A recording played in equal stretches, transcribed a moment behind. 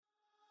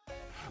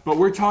but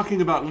we're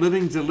talking about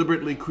living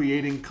deliberately,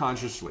 creating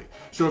consciously.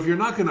 So if you're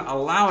not going to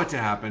allow it to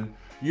happen,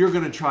 you're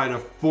going to try to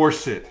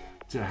force it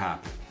to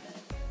happen.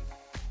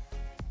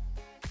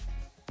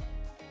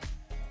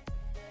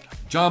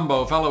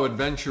 Jumbo, fellow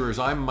adventurers,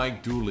 I'm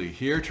Mike Dooley,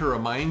 here to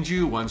remind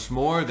you once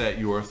more that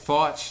your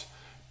thoughts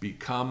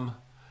become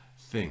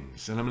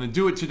things. And I'm going to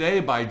do it today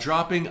by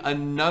dropping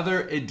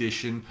another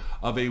edition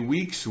of a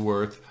week's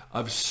worth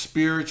of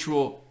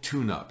spiritual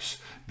tune-ups.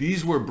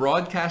 These were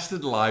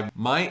broadcasted live,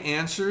 my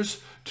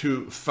answers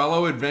to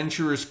fellow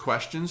adventurers'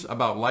 questions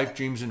about life,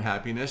 dreams, and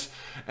happiness,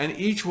 and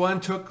each one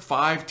took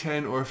 5,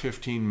 10, or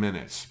 15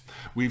 minutes.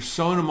 We've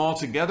sewn them all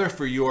together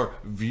for your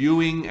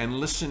viewing and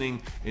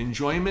listening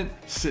enjoyment.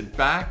 Sit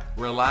back,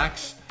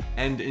 relax,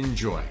 and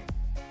enjoy.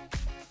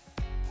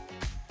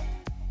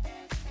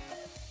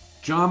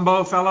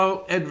 Jumbo,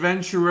 fellow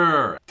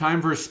adventurer.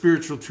 Time for a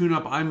spiritual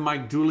tune-up. I'm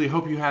Mike Dooley.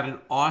 Hope you had an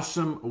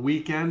awesome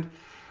weekend.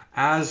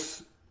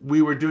 As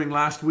we were doing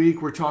last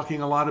week, we're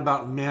talking a lot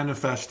about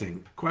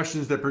manifesting.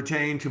 Questions that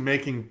pertain to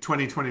making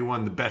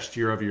 2021 the best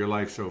year of your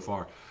life so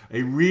far.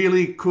 A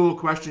really cool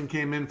question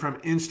came in from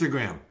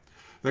Instagram.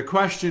 The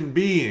question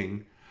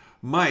being,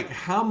 Mike,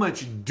 how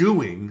much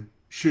doing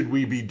should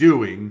we be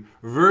doing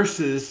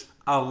versus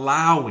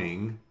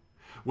allowing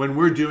when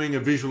we're doing a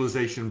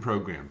visualization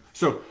program?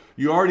 So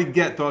you already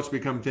get thoughts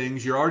become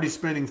things. You're already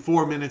spending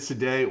 4 minutes a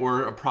day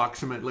or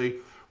approximately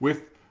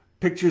with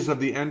pictures of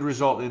the end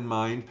result in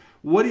mind.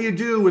 What do you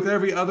do with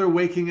every other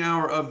waking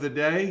hour of the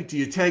day? Do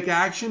you take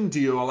action?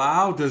 Do you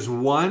allow? Does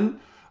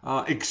one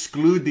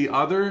exclude the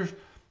other?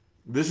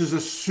 This is a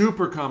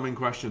super common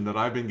question that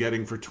I've been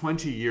getting for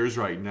 20 years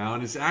right now,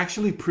 and it's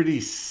actually pretty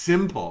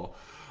simple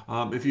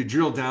if you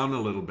drill down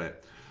a little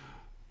bit.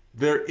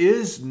 There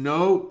is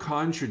no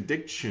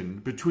contradiction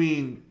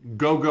between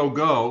go, go,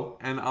 go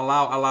and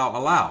allow, allow,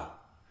 allow.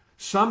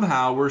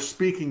 Somehow we're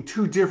speaking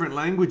two different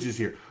languages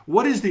here.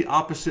 What is the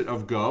opposite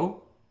of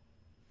go?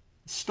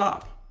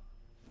 Stop.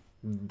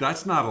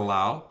 That's not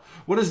allow.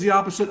 What is the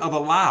opposite of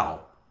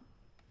allow?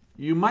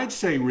 You might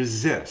say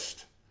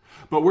resist.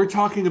 But we're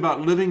talking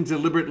about living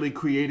deliberately,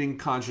 creating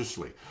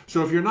consciously.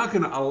 So if you're not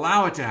going to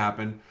allow it to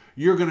happen,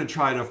 you're going to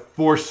try to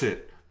force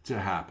it to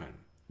happen.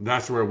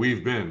 That's where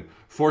we've been,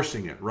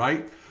 forcing it,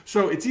 right?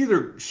 So it's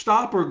either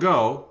stop or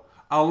go,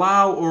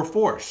 allow or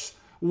force.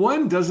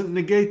 One doesn't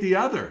negate the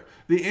other.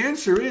 The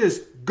answer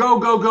is go,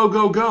 go, go,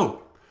 go,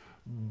 go.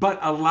 But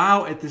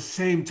allow at the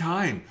same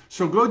time.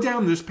 So go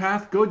down this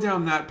path, go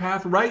down that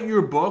path, write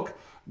your book,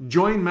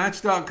 join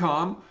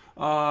Match.com,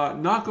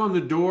 knock on the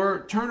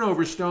door, turn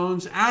over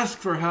stones, ask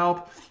for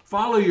help,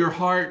 follow your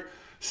heart,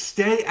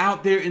 stay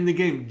out there in the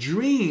game,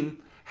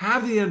 dream,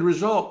 have the end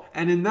result,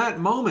 and in that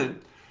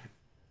moment,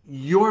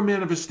 your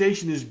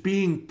manifestation is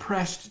being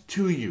pressed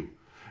to you.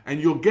 And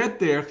you'll get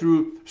there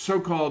through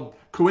so-called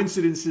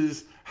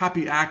coincidences,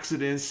 happy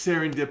accidents,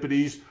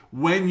 serendipities,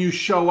 when you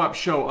show up,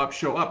 show up,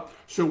 show up.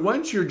 So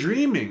once you're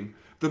dreaming,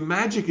 the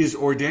magic is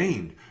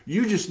ordained.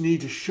 You just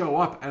need to show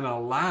up and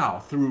allow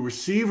through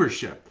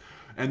receivership.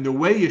 And the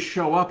way you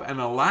show up and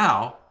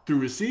allow through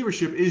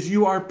receivership is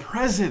you are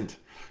present.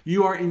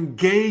 You are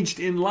engaged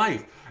in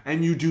life.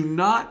 And you do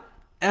not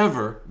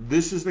ever,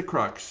 this is the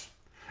crux,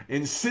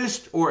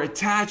 insist or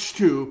attach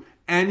to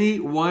any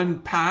one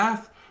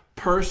path,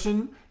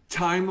 person,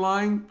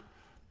 timeline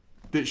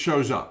that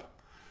shows up.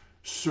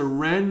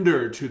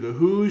 Surrender to the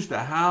who's, the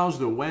how's,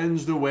 the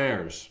when's, the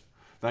where's.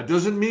 That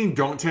doesn't mean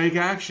don't take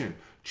action.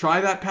 Try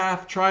that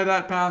path,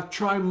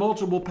 try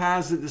multiple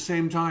paths at the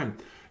same time.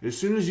 As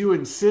soon as you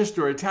insist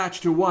or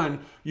attach to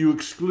one, you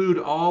exclude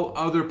all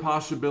other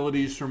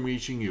possibilities from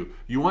reaching you.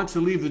 You want to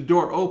leave the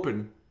door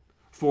open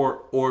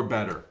for or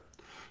better.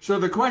 So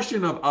the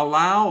question of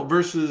allow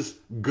versus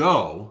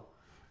go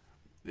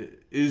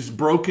is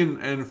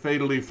broken and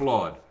fatally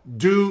flawed.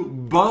 Do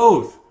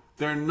both.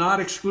 They're not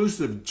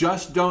exclusive.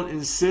 Just don't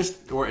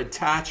insist or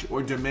attach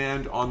or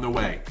demand on the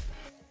way.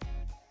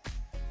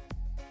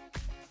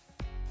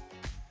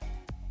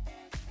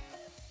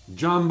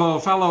 Jumbo,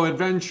 fellow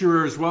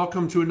adventurers,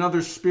 welcome to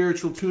another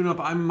spiritual tune-up.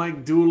 I'm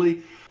Mike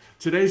Dooley.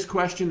 Today's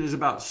question is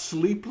about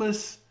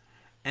sleepless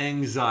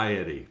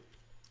anxiety,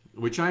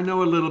 which I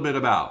know a little bit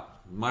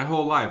about. My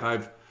whole life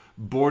I've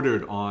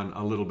bordered on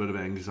a little bit of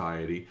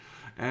anxiety,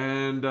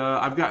 and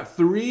I've got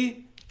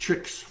 3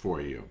 tricks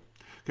for you.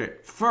 Okay,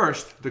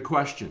 first, the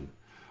question.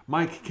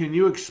 Mike, can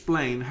you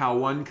explain how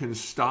one can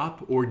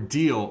stop or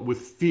deal with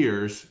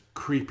fears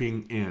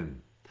creeping in?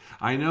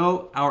 I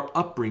know our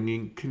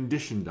upbringing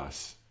conditioned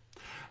us.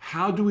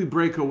 How do we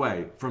break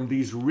away from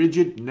these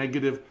rigid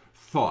negative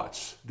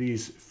thoughts,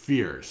 these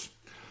fears?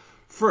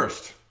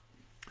 First,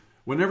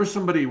 whenever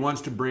somebody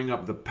wants to bring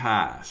up the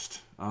past,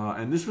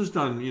 and this was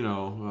done,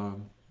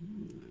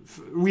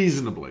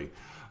 reasonably,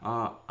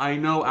 I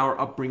know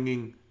our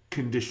upbringing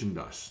conditioned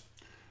us.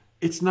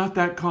 It's not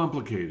that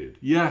complicated.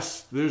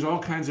 Yes, there's all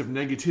kinds of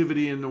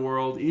negativity in the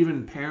world.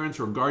 Even parents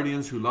or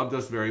guardians who loved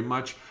us very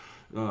much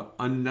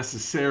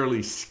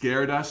unnecessarily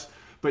scared us.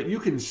 But you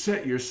can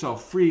set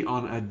yourself free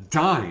on a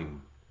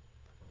dime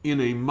in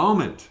a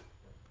moment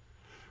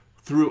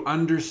through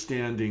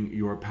understanding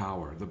your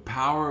power. The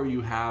power you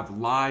have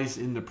lies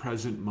in the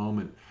present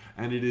moment,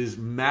 and it is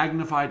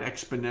magnified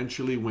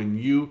exponentially when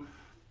you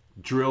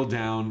drill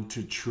down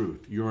to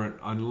truth. You're an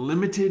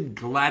unlimited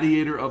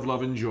gladiator of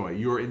love and joy.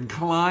 You're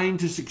inclined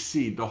to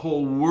succeed. The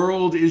whole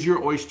world is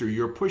your oyster.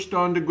 You're pushed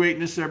on to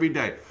greatness every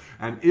day.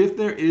 And if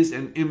there is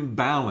an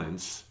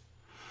imbalance,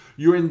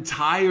 your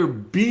entire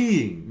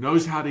being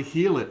knows how to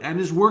heal it and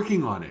is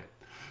working on it.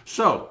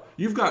 So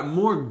you've got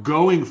more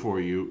going for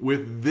you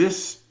with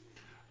this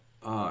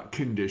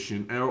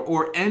condition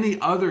or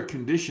any other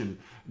condition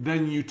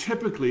than you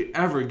typically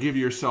ever give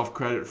yourself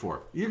credit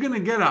for. You're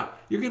going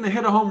to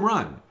hit a home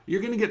run. You're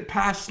going to get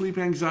past sleep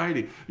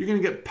anxiety. You're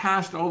going to get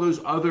past all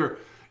those other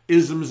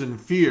isms and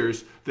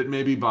fears that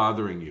may be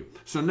bothering you.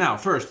 So now,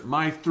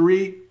 my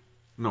three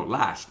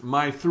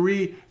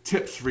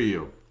tips for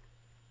you.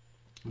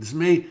 These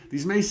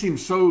may seem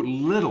so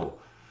little,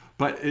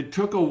 but it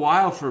took a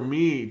while for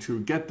me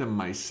to get them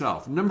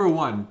myself. Number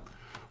one,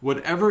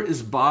 whatever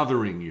is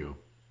bothering you,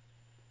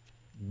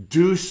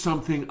 do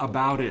something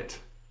about it.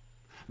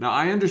 Now,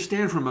 I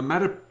understand from a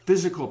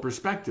metaphysical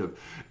perspective,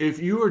 if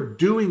you are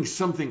doing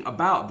something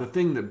about the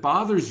thing that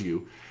bothers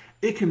you,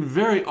 it can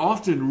very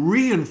often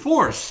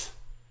reinforce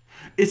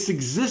its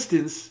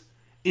existence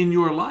in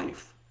your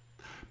life.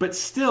 But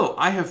still,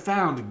 I have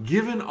found,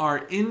 given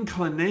our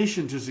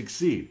inclination to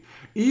succeed,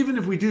 even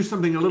if we do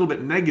something a little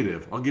bit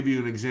negative, I'll give you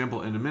an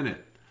example in a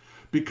minute,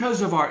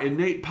 because of our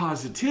innate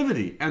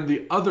positivity and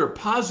the other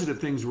positive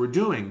things we're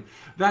doing,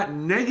 that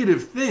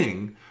negative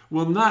thing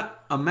will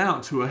not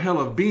amount to a hell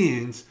of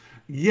beans,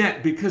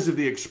 yet because of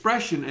the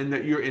expression and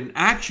that you're in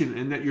action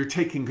and that you're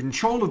taking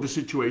control of the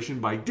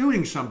situation by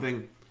doing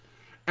something,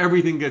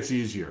 everything gets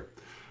easier.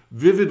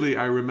 Vividly,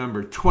 I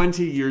remember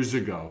 20 years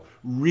ago,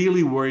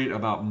 really worried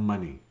about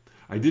money.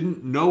 I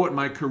didn't know what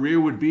my career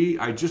would be.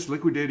 I just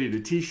liquidated a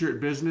t-shirt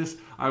business.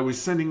 I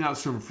was sending out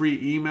some free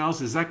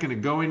emails. Is that going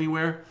to go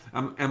anywhere?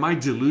 Am I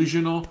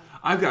delusional?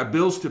 I've got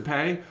bills to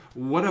pay.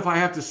 What if I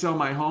have to sell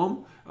my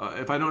home?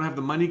 If I don't have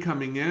the money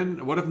coming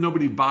in? What if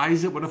nobody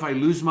buys it? What if I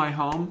lose my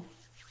home?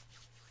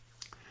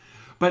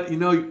 But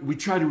we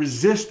try to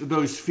resist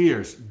those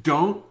fears.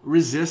 Don't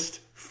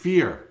resist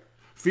fear.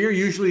 Fear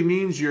usually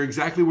means you're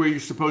exactly where you're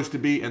supposed to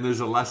be and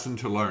there's a lesson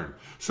to learn.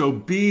 So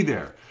be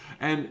there.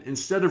 And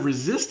instead of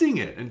resisting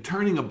it and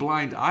turning a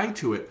blind eye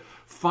to it,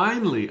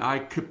 finally I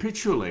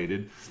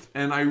capitulated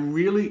and I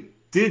really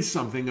did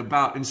something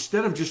about,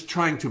 instead of just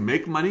trying to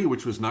make money,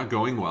 which was not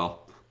going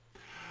well,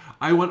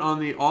 I went on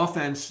the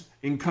offense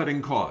in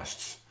cutting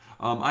costs.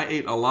 I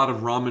ate a lot of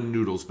ramen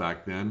noodles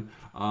back then.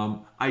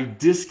 I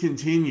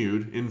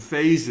discontinued in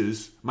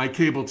phases my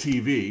cable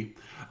TV,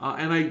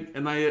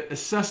 and I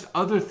assessed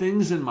other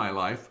things in my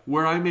life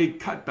where I made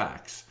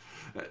cutbacks.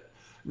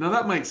 Now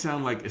that might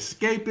sound like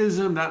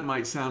escapism, that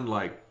might sound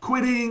like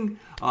quitting.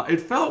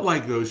 It felt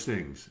like those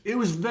things. It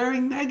was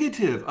very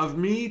negative of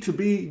me to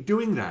be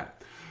doing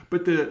that.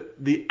 But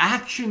the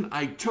action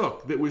I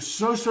took that was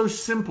so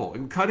simple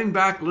and cutting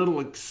back little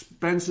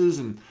expenses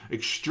and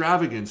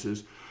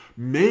extravagances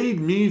made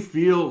me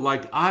feel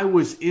like I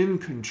was in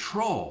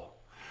control.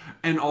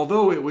 And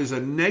although it was a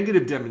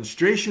negative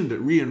demonstration that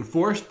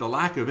reinforced the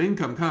lack of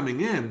income coming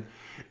in,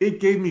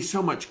 it gave me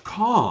so much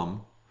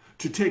calm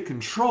to take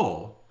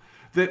control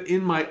that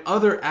in my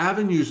other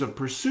avenues of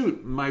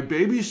pursuit, my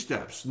baby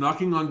steps,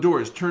 knocking on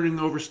doors, turning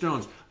over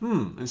stones,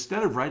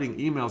 instead of writing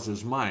emails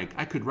as Mike,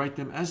 I could write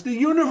them as the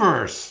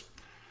universe.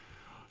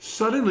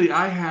 Suddenly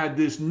I had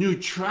this new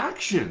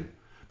traction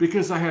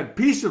because I had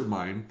peace of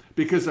mind,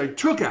 because I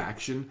took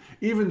action,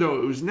 even though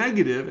it was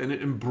negative and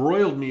it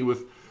embroiled me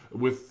with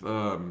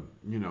the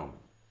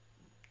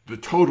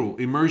total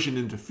immersion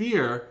into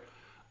fear.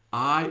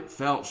 I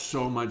felt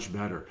so much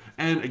better.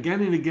 And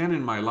again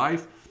in my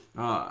life,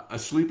 a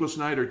sleepless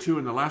night or two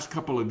in the last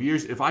couple of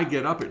years, if I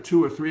get up at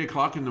 2 or 3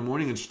 o'clock in the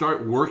morning and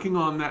start working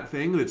on that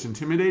thing that's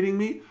intimidating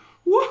me,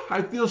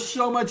 I feel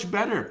so much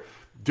better.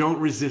 Don't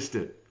resist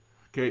it.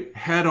 Okay,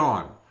 head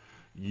on.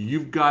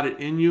 You've got it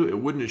in you. It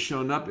wouldn't have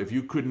shown up if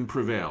you couldn't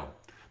prevail.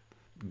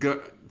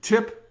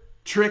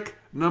 Trick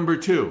number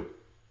 2.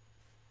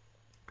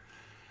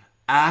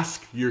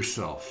 Ask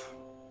yourself,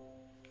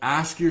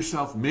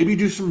 maybe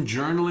do some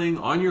journaling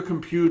on your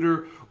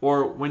computer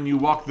or when you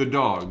walk the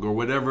dog or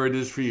whatever it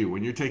is for you,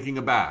 when you're taking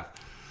a bath.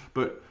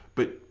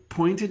 But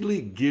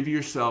pointedly give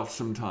yourself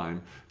some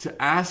time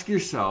to ask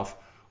yourself,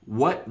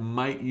 what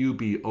might you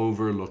be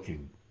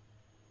overlooking?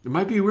 It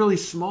might be really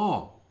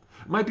small.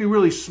 It might be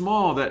really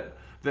small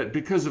that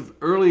because of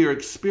earlier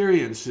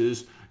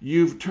experiences,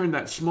 you've turned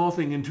that small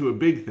thing into a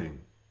big thing.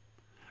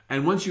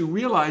 And once you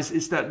realize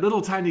it's that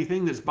little tiny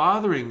thing that's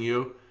bothering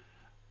you,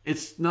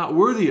 it's not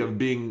worthy of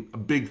being a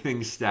big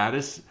thing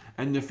status,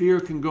 and the fear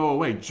can go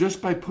away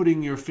just by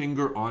putting your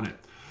finger on it.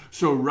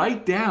 So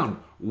write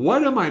down,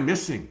 what am I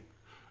missing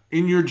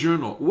in your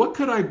journal? What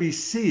could I be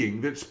seeing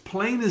that's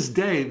plain as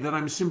day that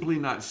I'm simply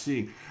not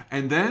seeing?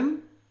 And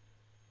then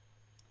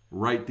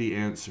write the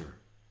answer.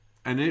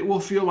 And it will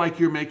feel like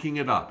you're making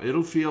it up.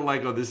 It'll feel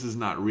like, oh, this is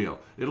not real.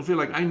 It'll feel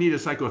like I need a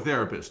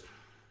psychotherapist.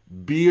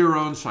 Be your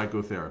own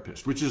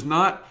psychotherapist, which is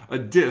not a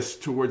diss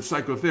towards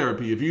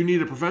psychotherapy. If you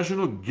need a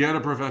professional, get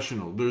a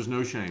professional. There's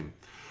no shame.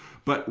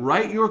 But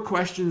write your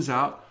questions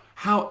out.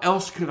 How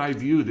else could I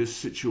view this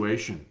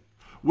situation?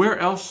 Where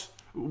else,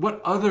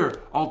 what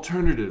other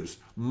alternatives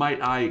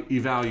might I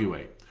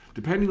evaluate?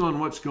 Depending on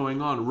what's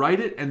going on, write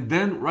it and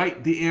then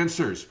write the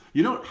answers.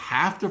 You don't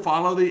have to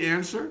follow the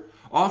answer.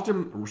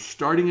 Often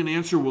starting an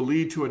answer will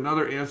lead to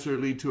another answer,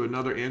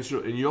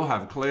 and you'll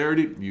have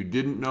clarity you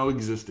didn't know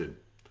existed.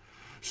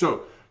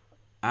 So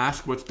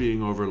ask what's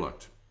being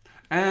overlooked.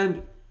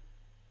 And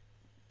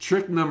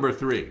trick number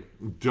 3,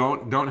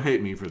 don't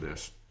hate me for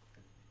this.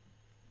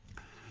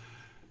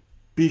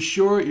 Be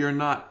sure you're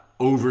not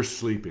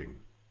oversleeping.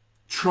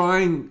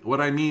 What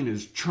I mean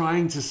is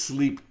trying to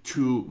sleep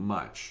too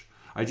much.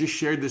 I just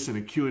shared this in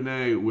a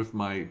Q&A with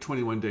my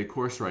 21-day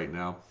course right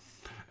now,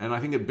 and I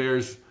think it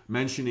bears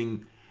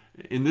mentioning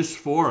in this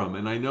forum,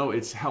 and I know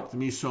it's helped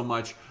me so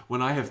much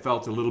when I have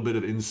felt a little bit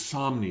of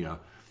insomnia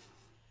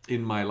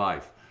in my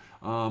life.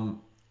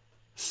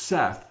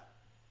 Seth,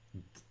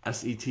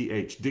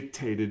 S-E-T-H,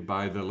 dictated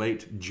by the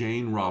late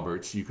Jane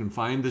Roberts, you can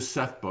find the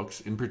Seth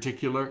books, in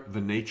particular,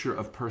 The Nature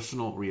of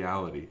Personal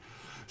Reality,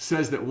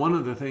 says that one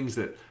of the things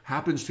that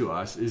happens to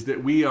us is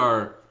that we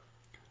are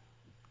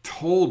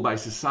told by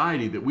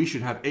society that we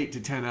should have 8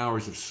 to 10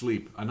 hours of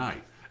sleep a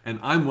night. And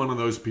I'm one of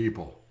those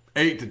people.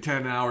 8 to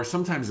 10 hours,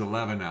 sometimes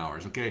 11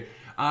 hours, okay?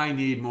 I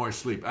need more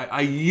sleep.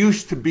 I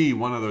used to be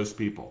one of those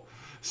people.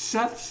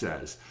 Seth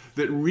says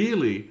that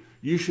really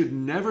you should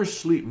never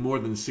sleep more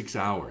than 6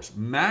 hours,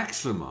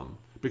 maximum,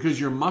 because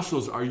your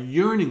muscles are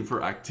yearning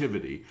for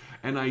activity.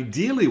 And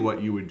ideally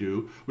what you would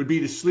do would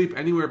be to sleep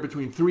anywhere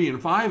between 3 and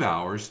 5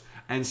 hours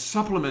and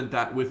supplement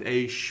that with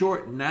a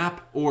short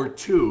nap or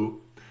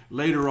 2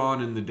 later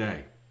on in the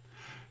day.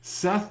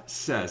 Seth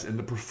says, and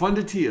the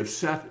profundity of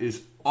Seth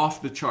is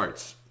off the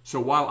charts. So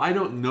while I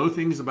don't know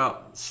things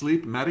about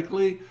sleep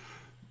medically,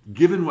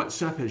 given what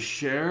Seth has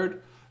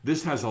shared,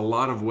 this has a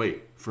lot of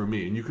weight for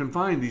me. And you can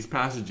find these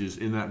passages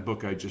in that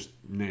book I just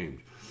named.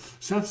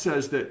 Seth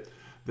says that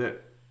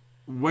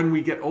when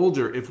we get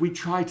older, if we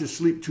try to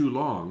sleep too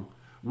long,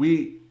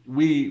 we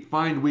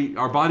find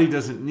our body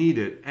doesn't need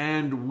it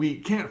and we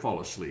can't fall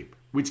asleep,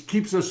 which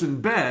keeps us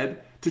in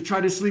bed to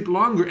try to sleep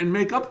longer and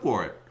make up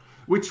for it,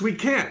 which we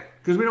can't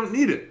because we don't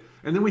need it.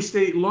 And then we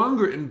stay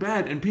longer in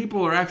bed, and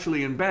people are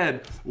actually in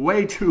bed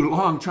way too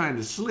long trying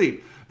to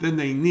sleep than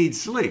they need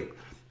sleep.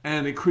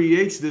 And it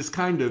creates this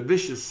kind of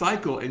vicious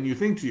cycle, and you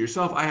think to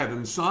yourself, I have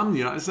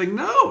insomnia. It's like,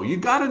 no, you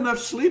got enough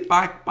sleep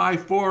by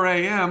 4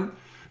 a.m.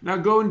 Now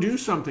go and do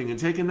something and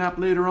take a nap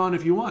later on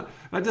if you want.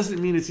 That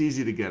doesn't mean it's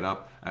easy to get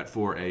up at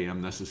 4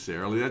 a.m.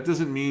 necessarily. That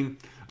doesn't mean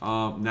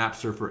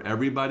naps are for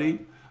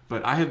everybody.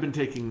 But I have been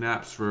taking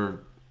naps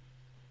for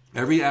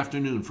every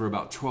afternoon for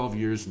about 12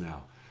 years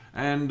now.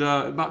 And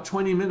about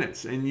 20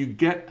 minutes. And you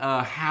get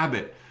a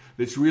habit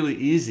that's really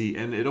easy.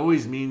 And it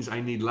always means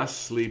I need less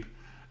sleep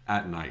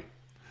at night.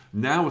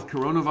 Now with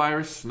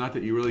coronavirus, not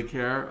that you really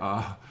care,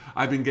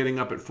 I've been getting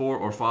up at 4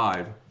 or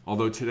 5,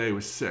 although today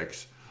was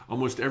 6,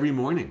 almost every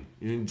morning.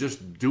 And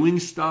just doing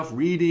stuff,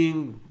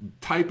 reading,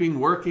 typing,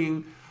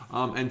 working,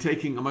 and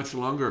taking a much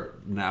longer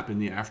nap in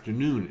the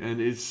afternoon. And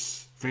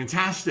it's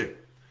fantastic.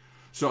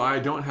 So I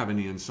don't have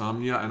any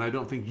insomnia, and I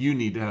don't think you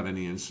need to have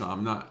any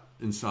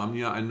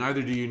insomnia, and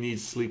neither do you need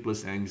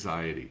sleepless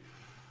anxiety.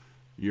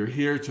 You're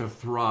here to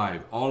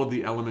thrive. All of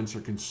the elements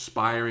are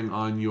conspiring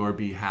on your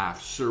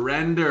behalf.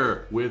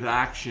 Surrender with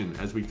action,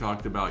 as we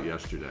talked about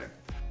yesterday.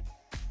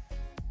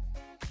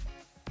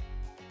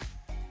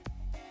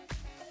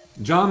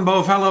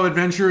 Jumbo fellow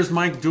adventurers,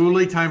 Mike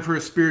Dooley, time for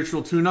a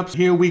spiritual tune-up.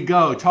 Here we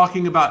go,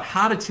 talking about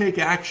how to take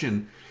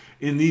action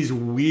in these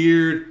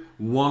weird,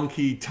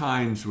 wonky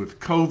times with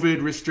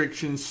COVID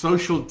restrictions,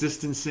 social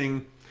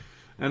distancing,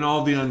 and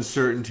all the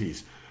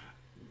uncertainties.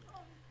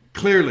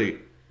 Clearly,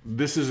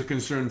 this is a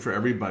concern for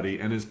everybody,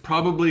 and is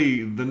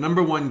probably the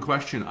number one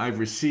question I've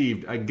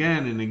received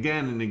again and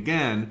again and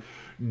again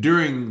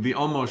during the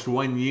almost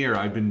 1 year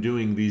I've been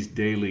doing these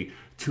daily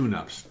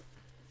tune-ups.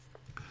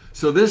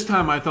 So this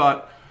time I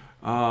thought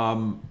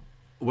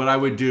what I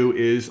would do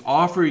is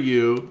offer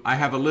you, I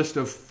have a list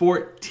of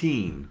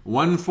 14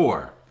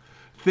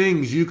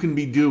 things you can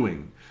be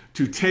doing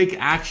to take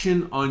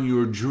action on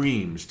your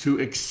dreams, to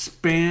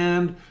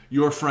expand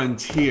your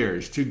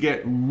frontiers, to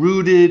get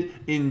rooted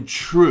in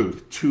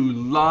truth, to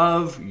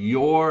love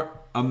your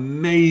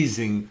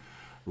amazing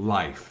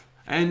life.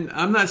 And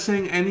I'm not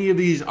saying any of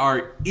these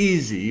are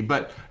easy,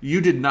 but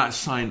you did not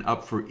sign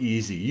up for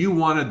easy. You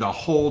wanted the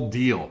whole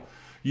deal.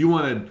 You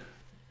wanted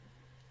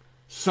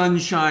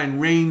sunshine,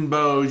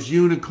 rainbows,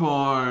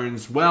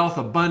 unicorns, wealth,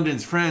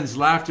 abundance, friends,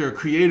 laughter,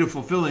 creative,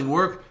 fulfilling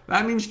work.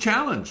 That means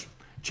challenge.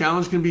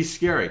 Challenge can be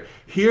scary.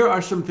 Here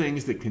are some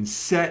things that can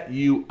set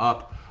you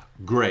up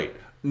great.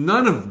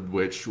 None of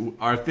which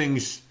are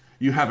things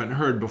you haven't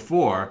heard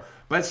before,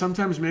 but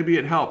sometimes maybe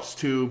it helps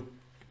to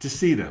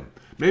see them.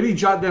 Maybe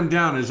jot them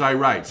down as I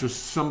write so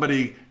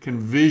somebody can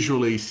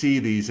visually see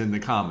these in the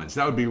comments.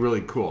 That would be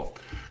really cool.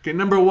 Okay,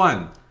 number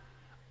 1,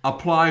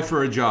 apply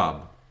for a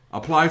job.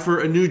 apply for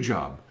a new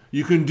job.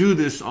 You can do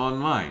this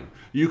online.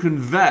 You can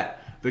vet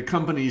the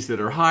companies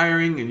that are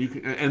hiring,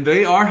 and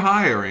they are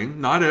hiring,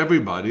 not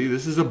everybody.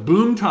 This is a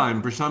boom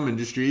time for some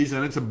industries,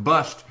 and it's a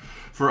bust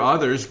for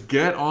others.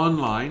 Get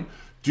online,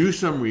 do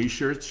some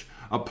research,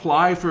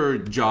 apply for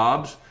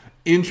jobs,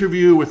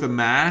 interview with a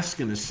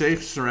mask in a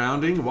safe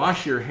surrounding,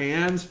 wash your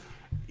hands.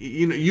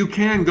 You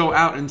can go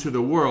out into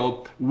the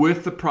world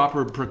with the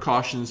proper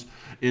precautions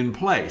in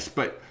place,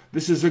 but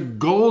this is a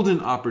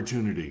golden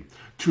opportunity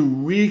to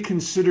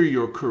reconsider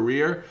your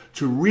career,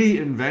 to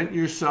reinvent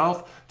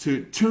yourself,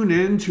 to tune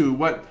in to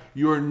what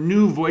your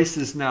new voice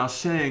is now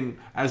saying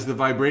as the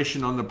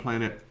vibration on the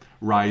planet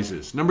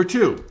rises. Number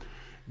 2,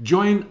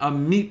 join a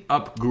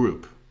meetup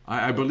group.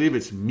 I believe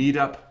it's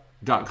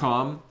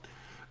meetup.com.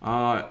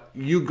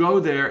 You go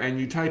there and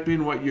you type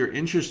in what your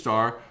interests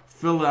are,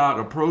 fill out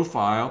a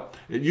profile.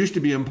 It used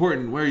to be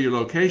important where your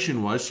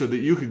location was so that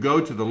you could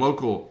go to the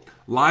local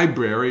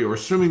library or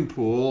swimming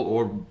pool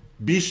or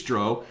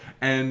bistro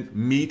and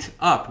meet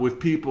up with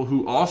people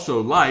who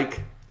also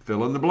like,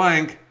 fill in the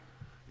blank,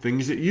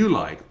 things that you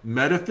like.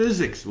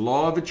 Metaphysics,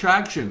 law of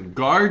attraction,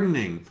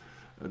 gardening,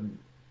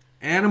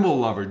 animal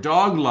lover,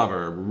 dog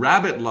lover,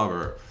 rabbit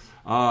lover.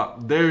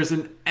 There's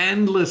an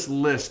endless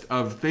list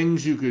of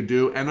things you could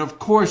do. And of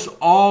course,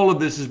 all of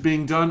this is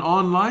being done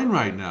online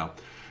right now.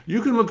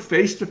 You can look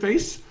face to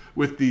face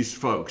with these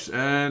folks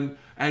and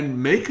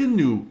make a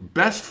new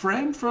best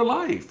friend for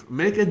life.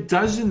 Make a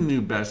dozen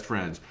new best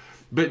friends.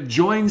 But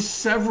join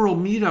several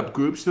meetup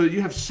groups so that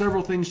you have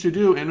several things to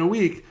do in a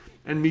week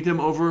and meet them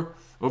over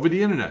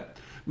the internet.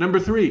 Number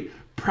 3,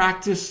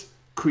 practice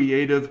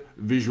creative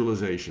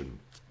visualization.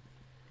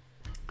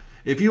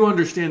 If you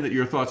understand that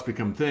your thoughts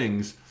become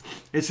things,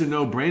 it's a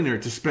no-brainer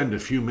to spend a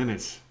few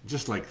minutes,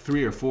 just like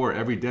 3 or 4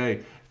 every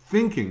day,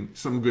 thinking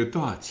some good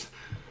thoughts.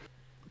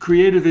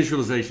 Creative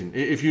visualization.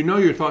 If you know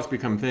your thoughts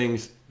become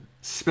things,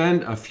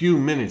 spend a few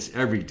minutes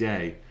every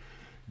day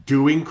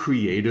doing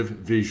creative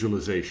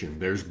visualization.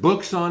 There's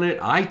books on it.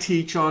 I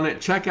teach on it.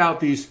 Check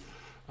out these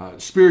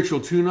spiritual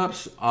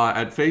tune-ups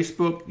at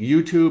Facebook,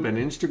 YouTube, and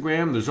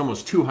Instagram. There's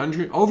almost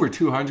over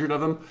 200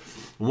 of them.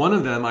 One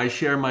of them, I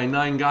share my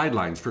 9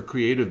 guidelines for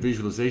creative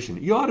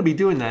visualization. You ought to be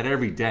doing that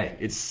every day.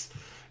 It's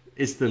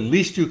the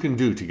least you can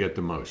do to get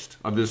the most.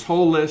 Of this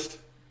whole list,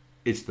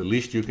 it's the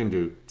least you can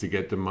do to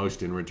get the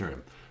most in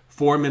return.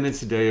 4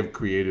 minutes a day of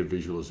creative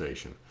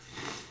visualization.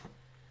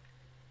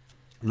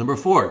 Number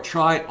 4,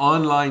 try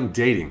online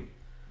dating.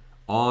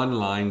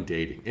 Online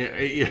dating,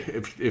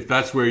 if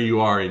that's where you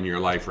are in your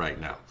life right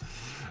now.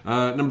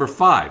 Number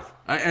 5,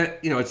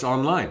 it's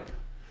online.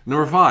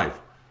 Number 5,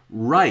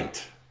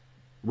 write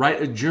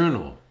a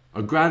journal,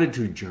 a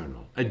gratitude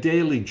journal, a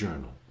daily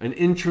journal, an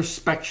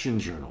introspection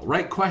journal.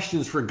 Write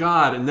questions for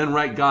God and then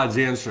write God's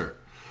answer.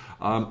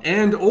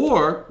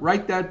 Or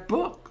write that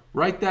book,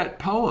 write that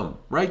poem,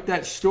 write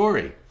that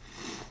story.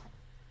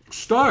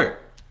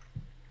 Start.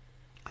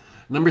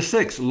 Number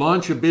 6,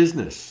 launch a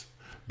business,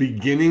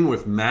 beginning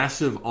with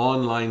massive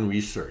online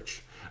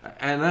research.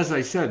 And as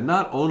I said,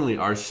 not only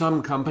are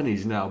some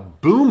companies now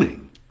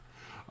booming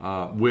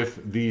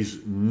with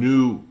this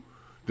new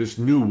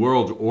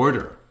world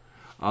order,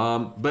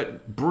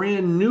 but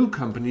brand new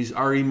companies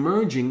are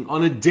emerging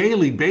on a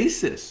daily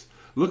basis.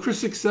 Look for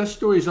success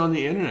stories on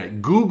the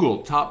internet.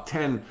 Google top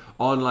 10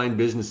 online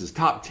businesses,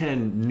 top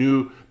 10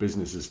 new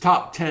businesses,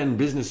 top 10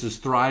 businesses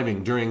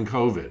thriving during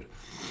COVID.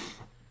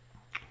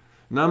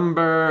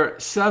 Number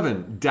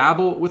 7,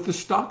 dabble with the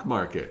stock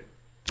market.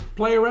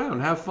 Play around,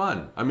 have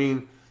fun. I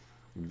mean,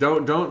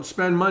 don't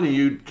spend money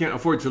you can't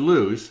afford to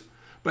lose,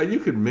 but you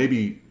could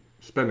maybe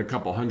spend a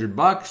couple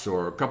 $100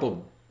 or a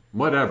couple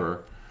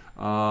whatever,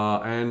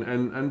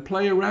 and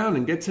play around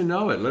and get to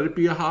know it. Let it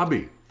be a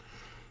hobby.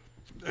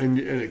 And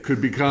it could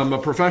become a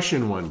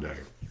profession one day.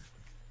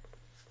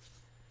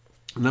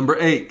 Number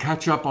 8,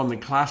 catch up on the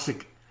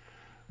classic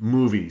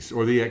movies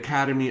or the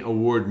Academy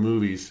Award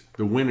movies,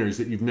 the winners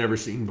that you've never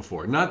seen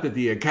before. Not that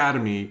the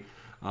Academy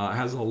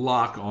has a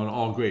lock on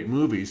all great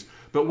movies,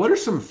 but what are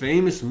some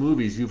famous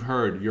movies you've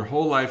heard your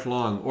whole life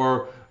long,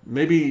 or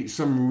maybe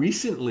some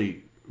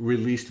recently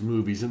released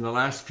movies in the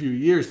last few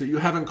years that you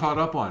haven't caught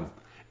up on?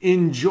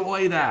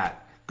 Enjoy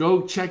that.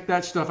 Go check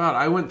that stuff out.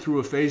 I went through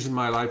a phase in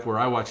my life where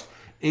I watched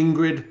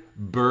Ingrid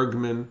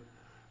Bergman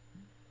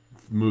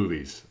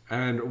movies,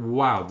 and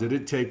wow, did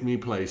it take me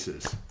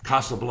places.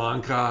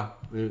 Casablanca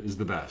is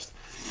the best.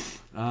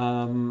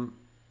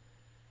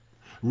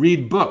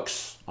 Read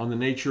books on the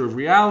nature of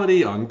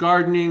reality, on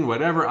gardening,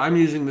 whatever. I'm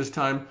using this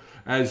time,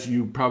 as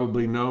you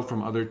probably know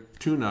from other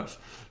tune-ups,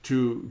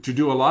 to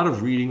do a lot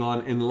of reading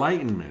on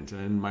enlightenment.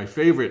 And my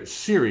favorite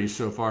series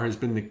so far has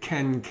been the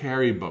Ken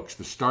Carey books,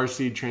 The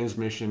Starseed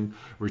Transmission,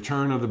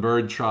 Return of the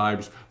Bird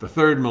Tribes, The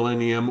Third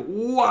Millennium.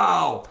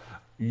 Wow!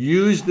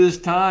 Use this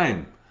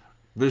time.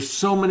 There's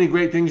so many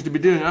great things to be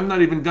doing. I'm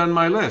not even done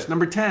my list.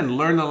 Number 10,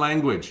 learn a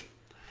language.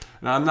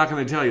 Now, I'm not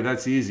going to tell you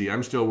that's easy.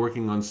 I'm still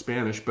working on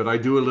Spanish, but I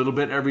do a little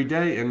bit every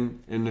day. And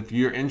if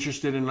you're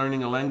interested in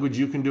learning a language,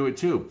 you can do it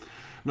too.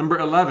 Number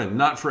 11,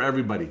 not for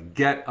everybody.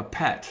 Get a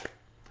pet.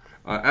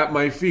 At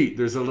my feet,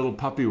 there's a little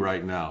puppy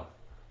right now.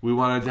 We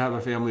wanted to have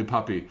a family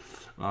puppy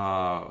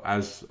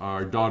as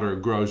our daughter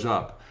grows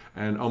up.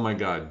 And oh my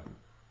God,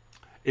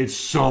 it's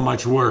so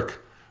much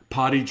work.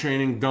 Potty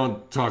training,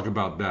 don't talk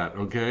about that,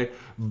 okay?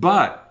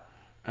 But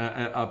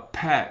a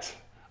pet,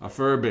 a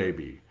fur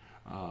baby,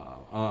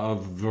 a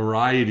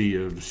variety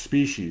of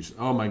species,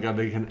 oh my God,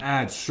 they can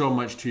add so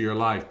much to your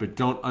life, but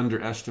don't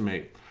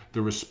underestimate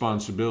the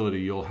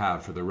responsibility you'll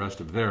have for the rest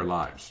of their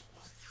lives.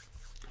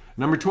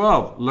 Number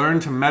 12, learn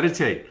to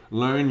meditate,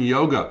 learn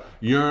yoga,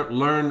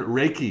 learn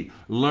Reiki,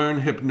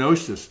 learn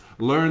hypnosis,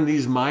 learn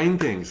these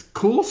mind things.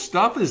 Cool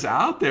stuff is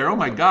out there. Oh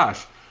my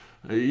gosh.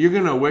 You're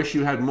going to wish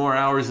you had more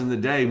hours in the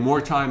day, more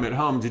time at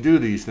home to do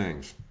these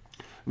things.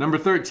 Number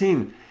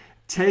 13,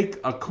 take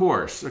a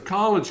course, a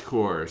college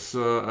course,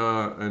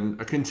 a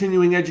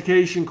continuing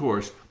education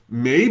course.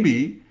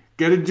 Maybe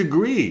get a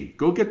degree.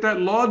 Go get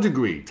that law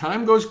degree.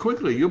 Time goes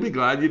quickly. You'll be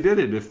glad you did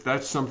it if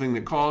that's something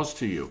that calls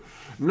to you.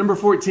 Number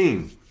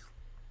 14,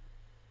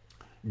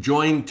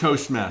 join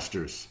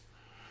Toastmasters.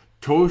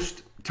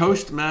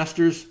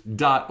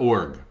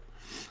 Toastmasters.org.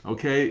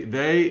 Okay,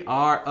 they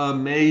are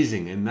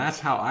amazing, and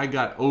that's how I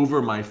got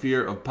over my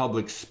fear of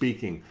public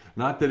speaking.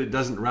 Not that it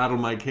doesn't rattle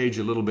my cage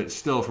a little bit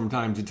still from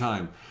time to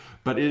time,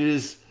 but it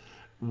is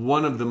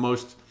one of the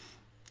most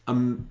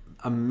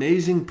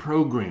amazing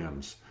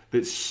programs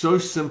that's so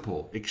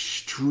simple,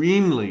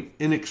 extremely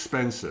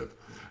inexpensive.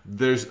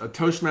 There's a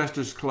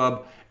Toastmasters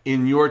club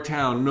in your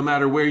town, no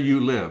matter where you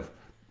live,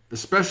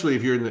 especially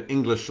if you're in the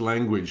English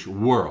language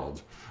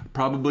world.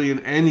 Probably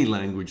in any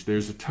language,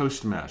 there's a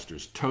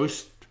Toastmasters,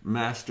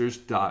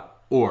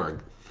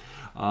 toastmasters.org.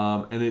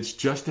 And it's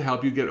just to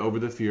help you get over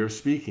the fear of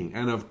speaking.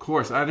 And of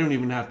course, I don't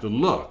even have to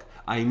look.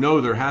 I know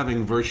they're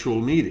having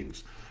virtual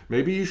meetings.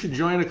 Maybe you should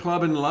join a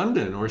club in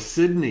London or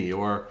Sydney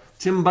or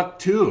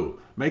Timbuktu.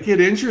 Make it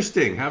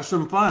interesting. Have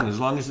some fun, as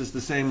long as it's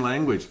the same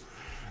language.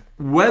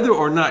 Whether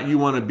or not you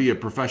want to be a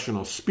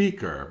professional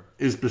speaker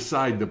is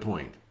beside the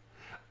point.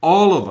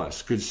 All of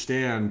us could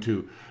stand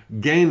to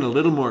gain a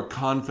little more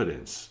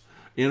confidence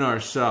in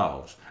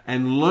ourselves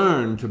and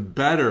learn to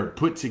better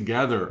put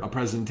together a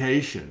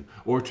presentation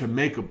or to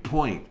make a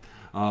point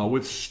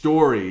with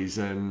stories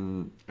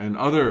and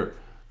other,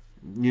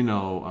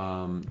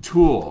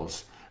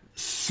 tools.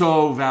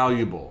 So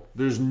valuable.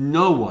 There's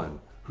no one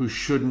who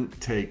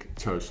shouldn't take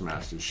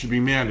Toastmasters. It should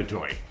be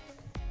mandatory.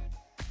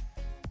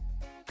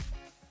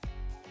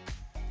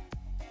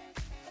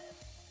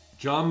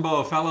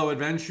 Jumbo, fellow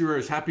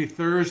adventurers, happy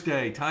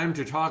Thursday. Time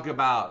to talk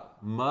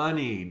about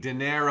money,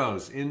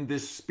 dineros in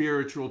this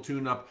spiritual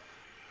tune-up.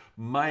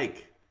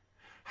 Mike,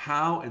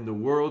 how in the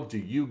world do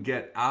you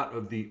get out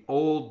of the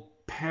old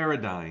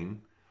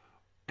paradigm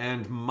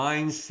and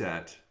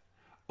mindset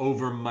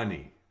over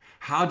money?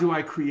 How do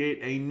I create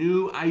a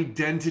new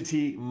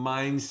identity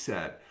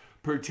mindset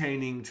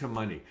pertaining to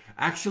money?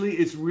 Actually,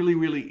 it's really,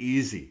 really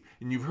easy.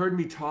 And you've heard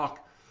me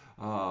talk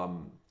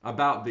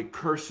about the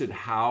cursed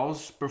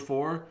hows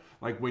before.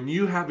 Like when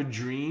you have a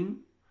dream,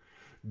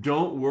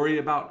 don't worry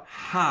about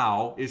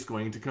how it's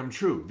going to come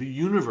true. The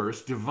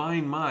universe,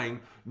 divine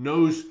mind,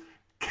 knows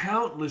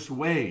countless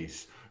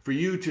ways for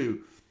you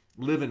to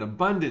live in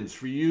abundance,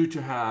 for you to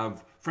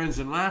have friends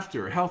and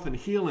laughter, health and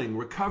healing,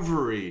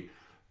 recovery,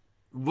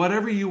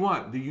 whatever you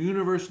want. The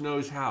universe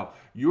knows how.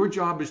 Your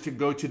job is to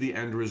go to the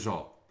end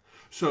result.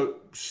 So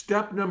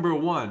step number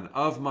 1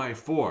 of my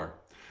 4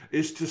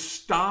 is to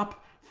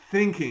stop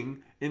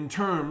thinking in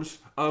terms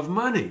of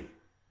money.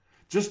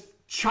 Just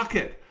chuck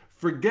it.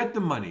 Forget the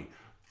money.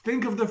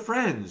 Think of the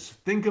friends.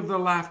 Think of the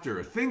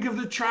laughter. Think of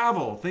the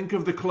travel. Think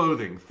of the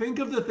clothing. Think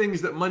of the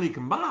things that money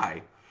can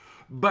buy,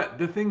 but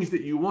the things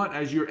that you want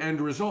as your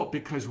end result.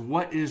 Because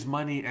what is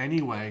money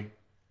anyway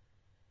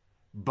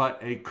but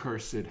a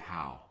cursed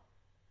how?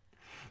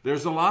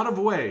 There's a lot of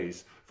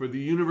ways for the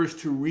universe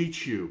to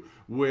reach you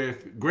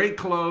with great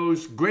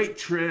clothes, great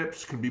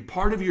trips, can be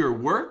part of your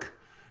work.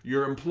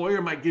 Your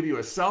employer might give you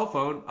a cell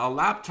phone, a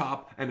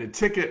laptop, and a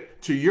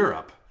ticket to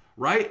Europe,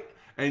 right?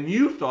 And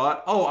you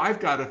thought, I've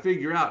got to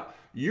figure out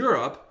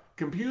Europe,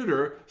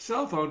 computer,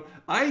 cell phone.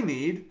 I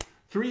need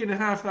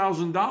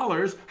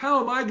 $3,500.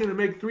 How am I going to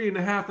make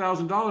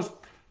 $3,500?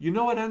 You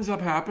know what ends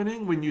up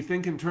happening when you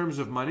think in terms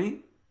of money?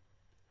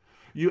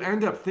 You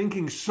end up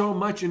thinking so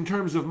much in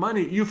terms of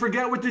money, you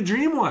forget what the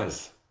dream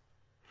was.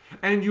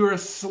 And you're a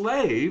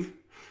slave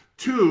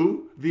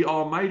to the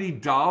almighty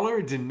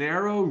dollar,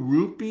 dinero,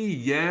 rupee,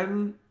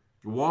 yen,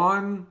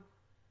 won.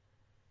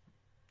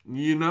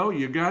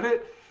 You got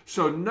it?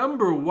 So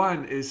number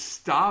 1 is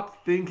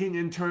stop thinking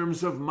in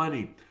terms of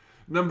money.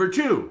 Number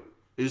 2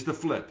 is the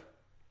flip.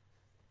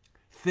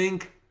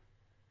 Think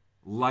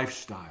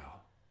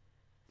lifestyle.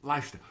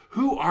 Lifestyle.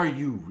 Who are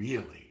you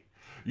really?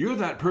 You're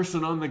that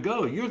person on the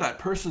go. You're that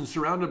person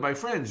surrounded by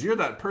friends. You're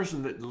that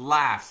person that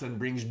laughs and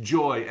brings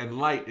joy and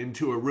light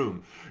into a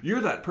room. You're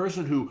that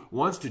person who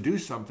wants to do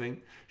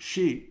something.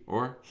 She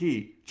or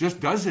he just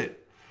does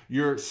it.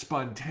 You're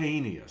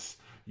spontaneous.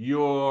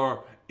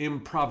 You're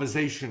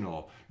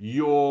improvisational.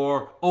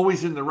 You're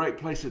always in the right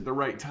place at the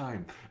right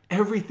time.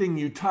 Everything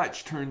you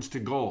touch turns to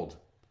gold.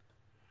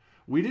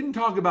 We didn't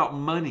talk about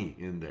money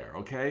in there,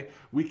 okay?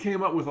 We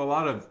came up with a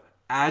lot of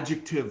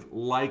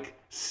adjective-like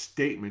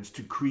statements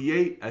to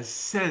create a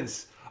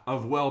sense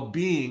of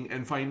well-being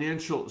and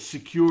financial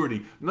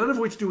security, none of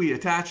which do we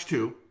attach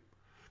to.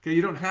 Okay,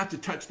 you don't have to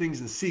touch things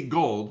and see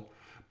gold,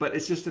 but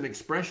it's just an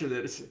expression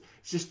that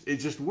it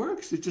just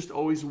works. It just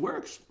always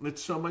works.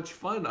 It's so much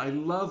fun. I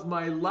love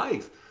my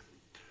life.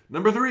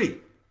 Number 3,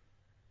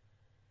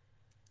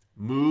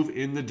 move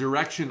in the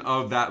direction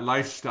of that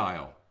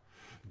lifestyle.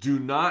 Do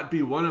not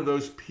be one of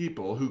those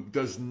people who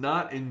does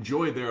not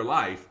enjoy their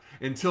life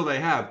until they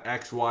have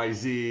X, Y,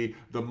 Z,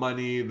 the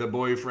money, the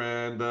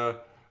boyfriend, the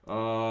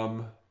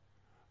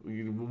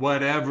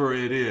whatever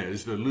it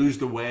is, to lose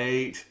the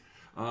weight.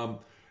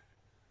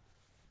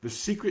 The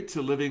secret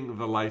to living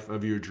the life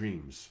of your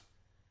dreams,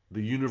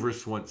 the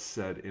universe once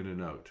said in a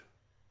note,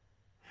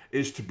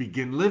 is to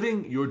begin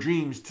living your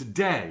dreams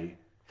today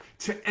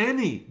to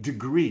any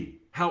degree,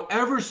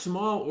 however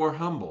small or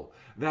humble,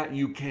 that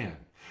you can.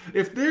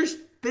 If there's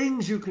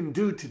things you can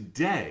do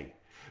today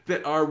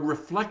that are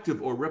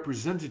reflective or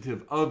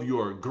representative of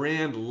your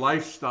grand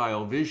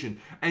lifestyle vision,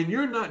 and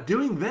you're not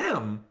doing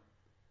them,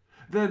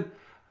 then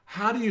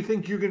how do you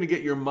think you're going to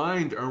get your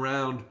mind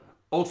around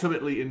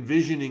ultimately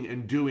envisioning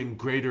and doing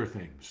greater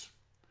things?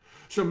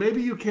 So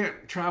maybe you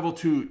can't travel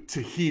to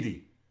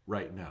Tahiti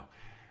right now,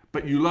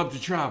 but you love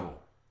to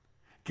travel.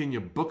 Can you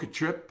book a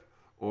trip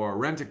or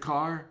rent a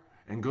car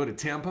and go to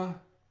Tampa?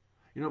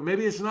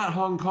 Maybe it's not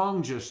Hong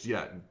Kong just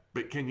yet,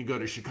 but can you go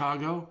to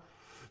Chicago?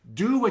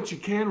 Do what you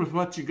can with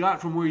what you got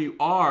from where you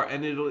are,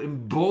 and it'll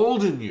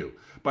embolden you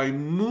by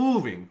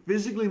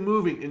physically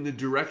moving in the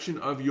direction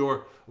of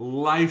your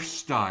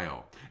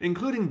lifestyle,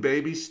 including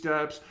baby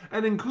steps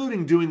and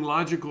including doing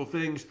logical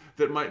things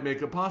that might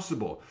make it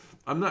possible.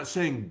 I'm not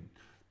saying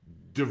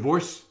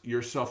divorce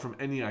yourself from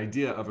any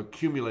idea of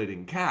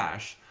accumulating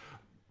cash.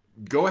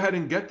 Go ahead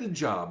and get the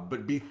job,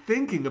 but be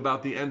thinking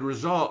about the end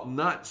result,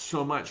 not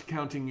so much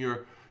counting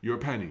your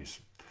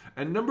pennies.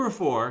 And number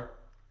 4,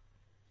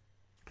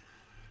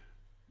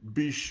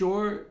 be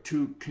sure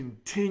to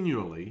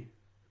continually,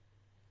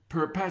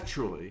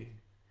 perpetually,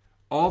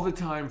 all the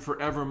time,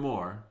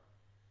 forevermore.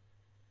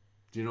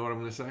 Do you know what I'm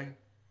going to say?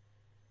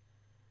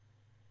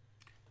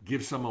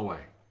 Give some away.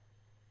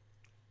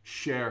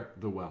 Share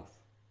the wealth.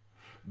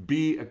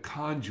 Be a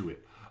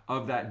conduit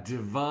of that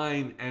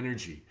divine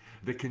energy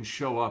that can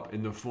show up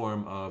in the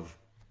form of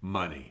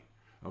money.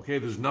 Okay,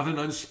 there's nothing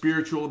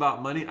unspiritual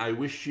about money. I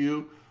wish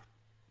you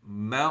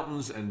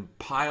mountains and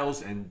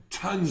piles and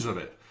tons of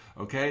it.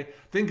 Okay,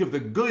 think of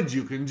the good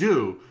you can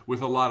do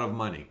with a lot of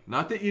money.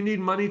 Not that you need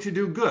money to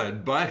do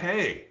good, but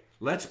hey,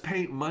 let's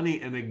paint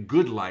money in a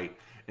good light,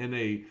 in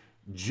a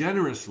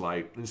generous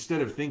light, instead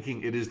of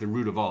thinking it is the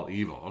root of all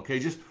evil. Okay,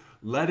 just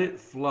let it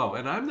flow.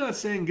 And I'm not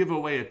saying give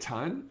away a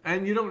ton,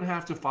 and you don't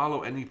have to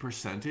follow any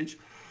percentage,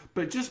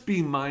 but just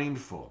be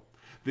mindful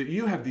that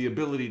you have the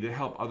ability to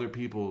help other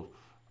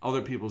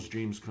people's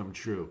dreams come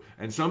true.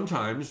 And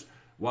sometimes,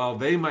 while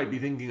they might be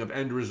thinking of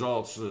end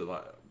results,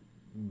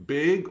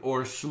 big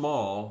or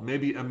small,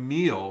 maybe a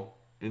meal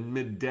in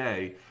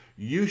midday,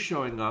 you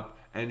showing up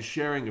and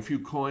sharing a few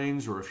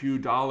coins or a few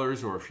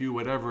dollars or a few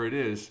whatever it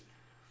is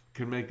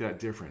can make that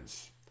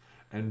difference.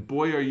 And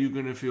boy, are you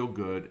going to feel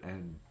good,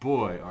 and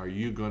boy, are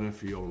you going to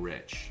feel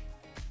rich.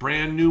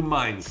 Brand new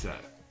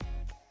mindset.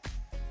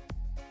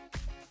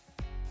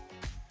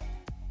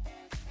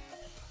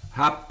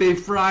 Happy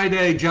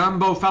Friday,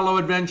 Jumbo fellow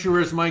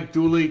adventurers. Mike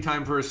Dooley.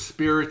 Time for a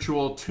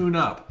spiritual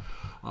tune-up.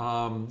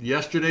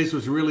 Yesterday's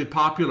was really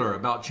popular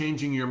about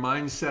changing your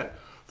mindset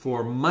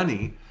for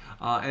money.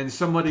 And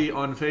somebody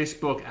on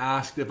Facebook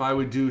asked if I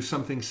would do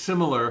something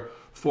similar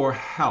for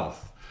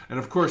health. And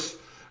of course,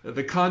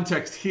 the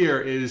context here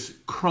is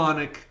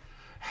chronic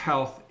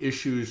health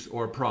issues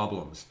or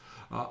problems.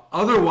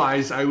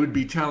 Otherwise, I would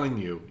be telling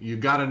you, you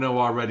got to know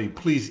already,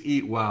 please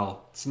eat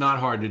well. It's not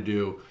hard to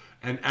do.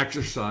 And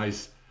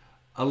exercise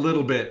a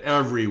little bit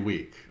every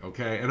week,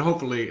 okay? And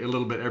hopefully a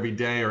little bit every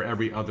day or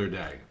every other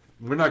day.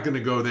 We're not going to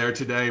go there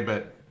today,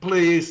 but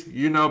please,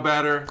 you know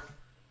better.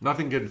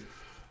 Nothing could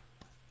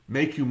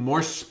make you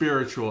more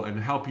spiritual and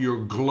help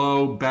you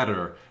glow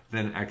better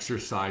than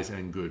exercise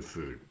and good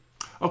food.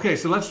 Okay,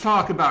 so let's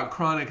talk about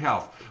chronic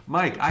health.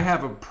 Mike, I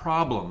have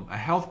a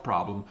health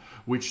problem,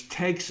 which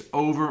takes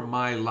over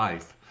my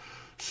life.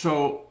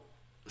 So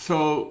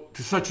to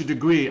such a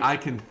degree, I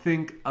can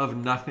think of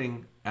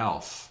nothing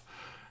else.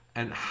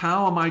 And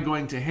how am I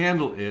going to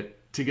handle it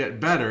to get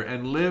better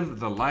and live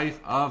the life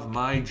of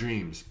my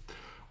dreams?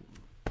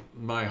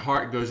 My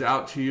heart goes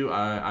out to you.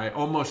 I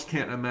almost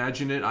can't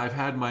imagine it. I've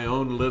had my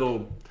own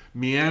little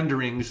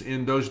meanderings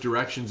in those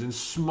directions in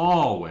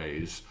small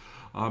ways.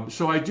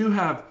 So I do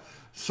have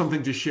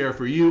something to share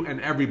for you and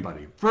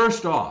everybody.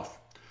 First off,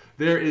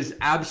 there is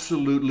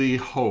absolutely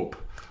hope.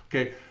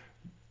 Okay,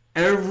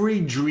 every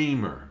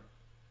dreamer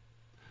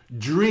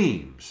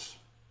dreams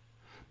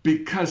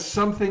because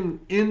something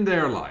in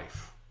their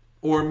life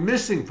or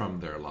missing from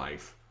their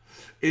life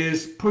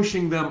is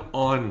pushing them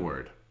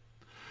onward.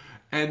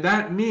 And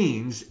that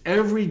means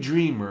every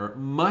dreamer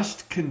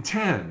must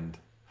contend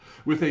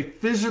with a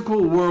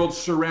physical world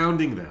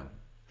surrounding them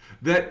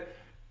that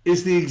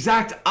is the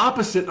exact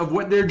opposite of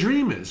what their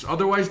dream is.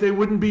 Otherwise, they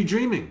wouldn't be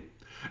dreaming.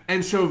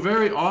 And so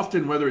very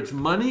often, whether it's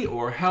money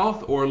or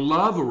health or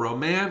love or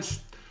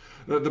romance,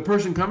 the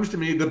person comes to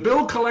me, the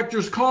bill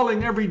collector's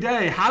calling every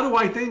day. How do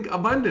I think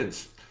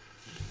abundance?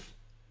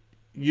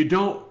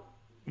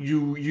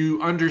 You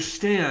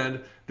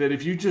understand that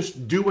if you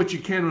just do what you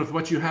can with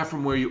what you have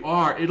from where you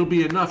are, it'll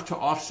be enough to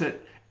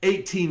offset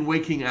 18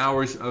 waking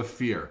hours of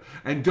fear.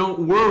 And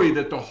don't worry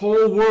that the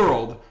whole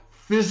world,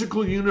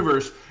 physical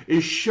universe,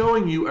 is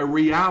showing you a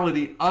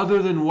reality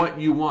other than what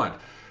you want.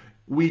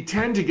 We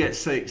tend to get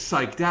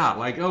psyched out,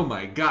 like, oh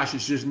my gosh,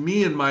 it's just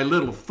me and my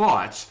little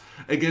thoughts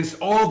against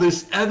all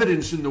this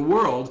evidence in the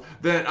world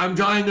that I'm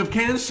dying of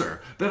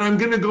cancer, that I'm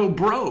going to go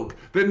broke,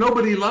 that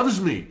nobody loves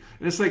me.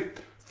 And it's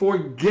like,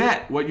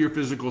 forget what your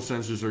physical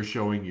senses are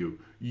showing you.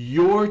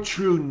 Your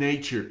true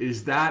nature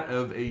is that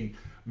of a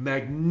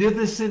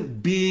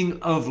magnificent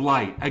being of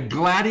light, a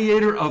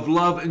gladiator of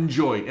love and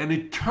joy, an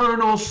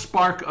eternal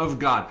spark of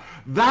God.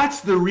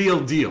 That's the real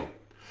deal.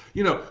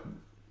 You know,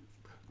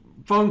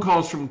 phone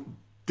calls from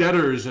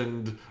debtors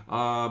and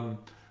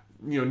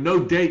no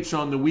dates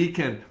on the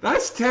weekend.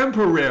 That's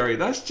temporary.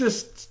 That's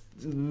just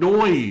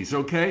noise,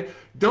 okay?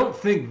 Don't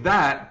think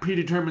that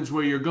predetermines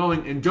where you're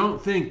going, and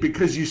don't think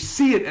because you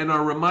see it and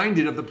are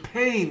reminded of the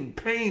pain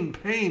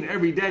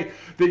every day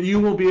that you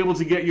won't be able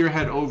to get your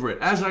head over it.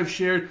 As I've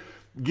shared,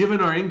 given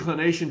our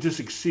inclination to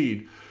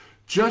succeed,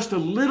 just a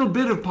little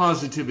bit of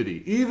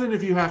positivity, even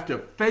if you have to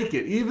fake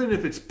it, even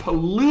if it's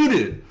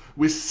polluted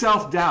with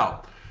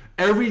self-doubt,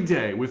 every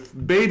day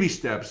with baby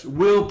steps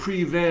will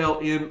prevail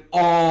in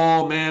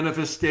all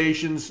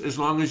manifestations, as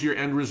long as your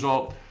end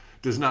result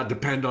does not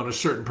depend on a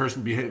certain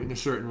person behaving a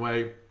certain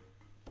way.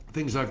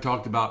 Things I've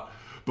talked about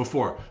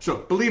before. So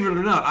believe it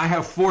or not, I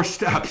have 4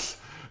 steps.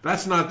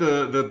 That's not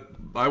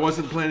I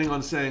wasn't planning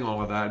on saying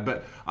all of that,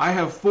 but I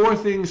have 4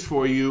 things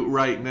for you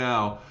right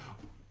now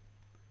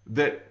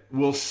that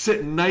will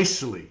sit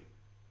nicely,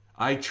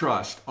 I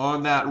trust,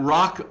 on that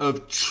rock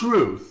of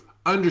truth,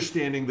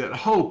 understanding that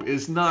hope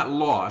is not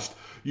lost.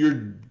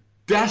 You're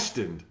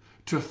destined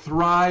to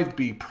thrive,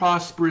 be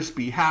prosperous,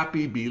 be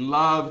happy, be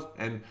loved,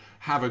 and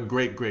have a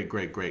great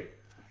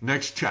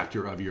next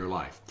chapter of your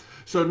life.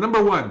 So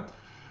number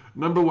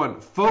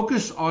one,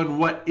 focus on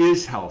what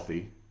is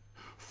healthy.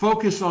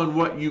 Focus on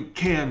what you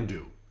can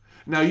do.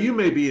 Now, you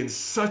may be in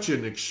such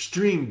an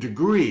extreme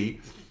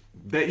degree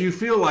that you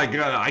feel like,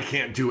 I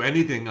can't do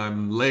anything.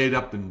 I'm laid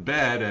up in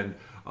bed. And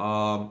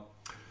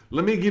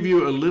let me give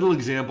you a little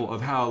example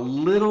of how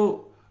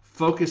little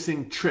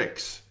focusing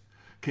tricks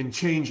can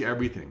change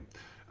everything.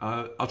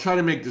 I'll try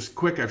to make this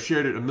quick. I've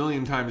shared it a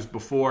million times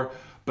before,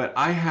 but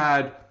I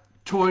had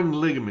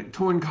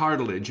torn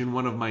cartilage in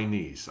one of my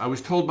knees. I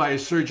was told by a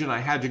surgeon I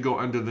had to go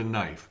under the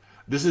knife.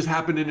 This has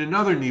happened in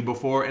another knee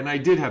before, and I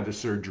did have the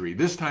surgery.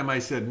 This time I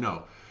said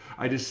no.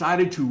 I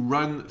decided to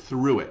run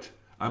through it.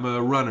 I'm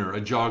a runner,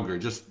 a jogger,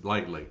 just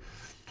lightly.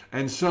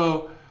 And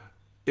so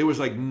it was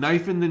like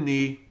knife in the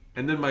knee,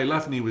 and then my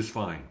left knee was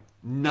fine.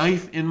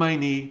 Knife in my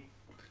knee.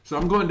 So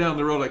I'm going down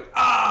the road like,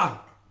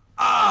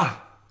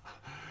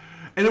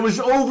 and it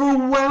was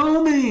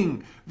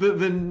overwhelming.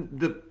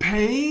 The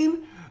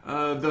pain,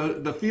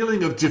 the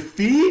feeling of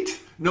defeat,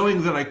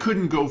 knowing that I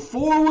couldn't go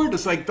forward.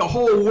 It's like the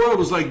whole world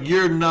was like,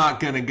 you're not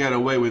going to get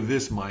away with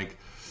this, Mike.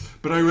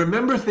 But I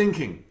remember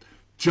thinking,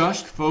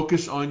 just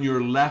focus on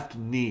your left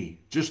knee.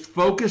 Just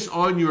focus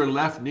on your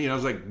left knee. I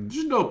was like,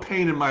 there's no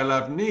pain in my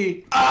left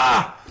knee.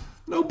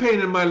 No pain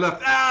in my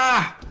left.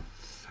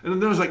 And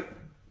then I was like,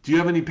 do you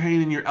have any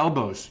pain in your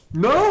elbows?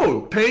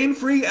 No,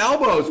 pain-free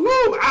elbows.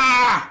 Woo!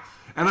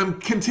 And I'm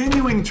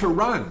continuing to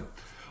run.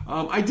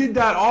 I did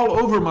that all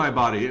over my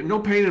body. No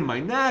pain in my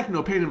neck,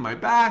 no pain in my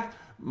back,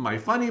 my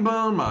funny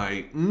bone,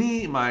 my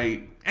knee,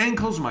 my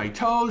ankles, my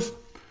toes.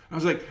 I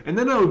was like, and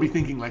then I would be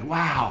thinking like,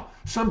 wow,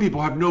 some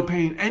people have no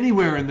pain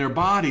anywhere in their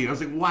body. I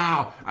was like,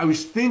 wow, I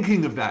was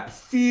thinking of that,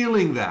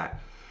 feeling that.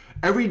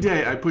 Every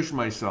day I pushed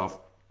myself.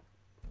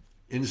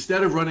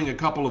 Instead of running a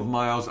couple of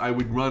miles, I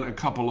would run a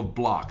couple of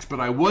blocks. But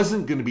I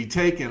wasn't going to be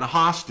taken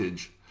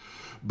hostage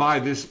by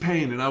this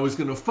pain. And I was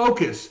going to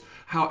focus,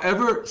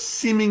 however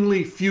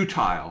seemingly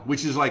futile,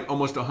 which is like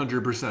almost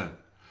 100%,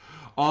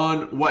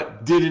 on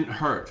what didn't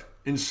hurt,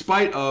 in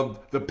spite of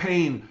the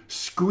pain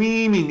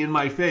screaming in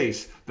my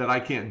face that I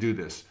can't do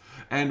this.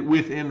 And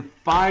within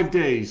 5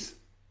 days,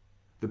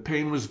 the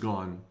pain was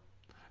gone.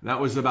 That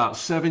was about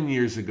 7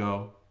 years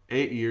ago,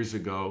 8 years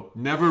ago,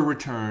 never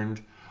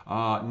returned,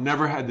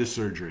 never had the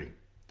surgery.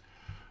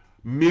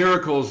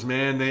 Miracles,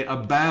 man, they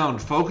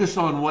abound. Focus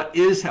on what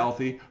is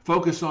healthy.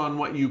 Focus on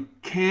what you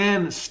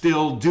can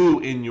still do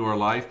in your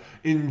life.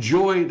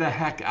 Enjoy the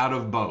heck out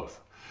of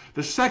both.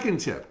 The second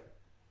tip,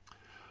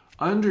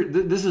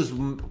 this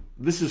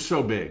is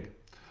so big.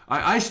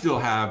 I still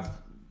have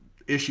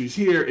issues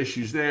here,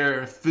 issues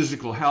there,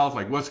 physical health,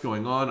 like what's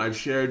going on. I've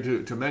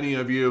shared to many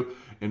of you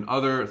in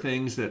other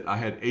things that I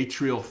had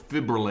atrial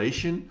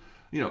fibrillation,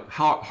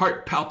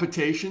 heart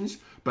palpitations,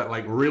 but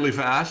like really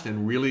fast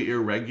and really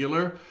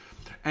irregular.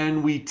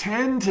 And we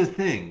tend to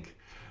think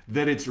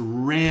that it's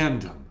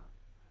random,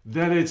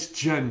 that it's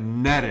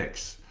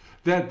genetics,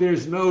 that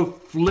there's no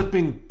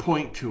flipping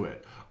point to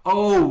it.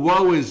 Oh,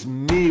 woe is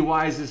me.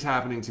 Why is this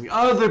happening to me?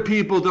 Other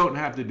people don't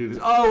have to do this.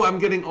 Oh, I'm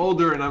getting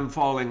older and I'm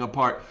falling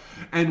apart.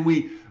 And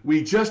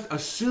we just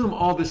assume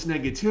all this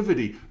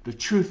negativity. The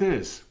truth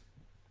is,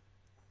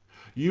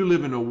 you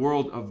live in a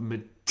world of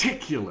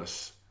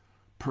meticulous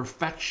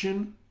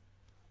perfection,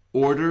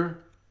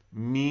 order,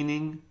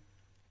 meaning,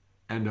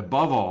 and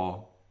above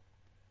all,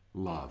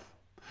 love.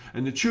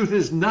 And the truth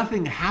is,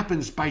 nothing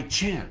happens by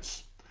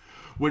chance.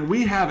 When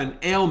we have an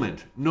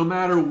ailment, no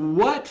matter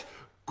what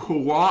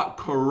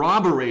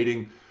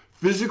corroborating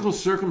physical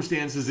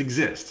circumstances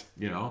exist,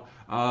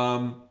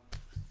 my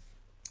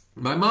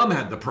mom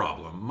had the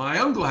problem. My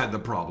uncle had the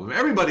problem.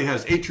 Everybody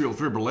has atrial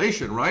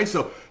fibrillation, right?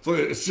 So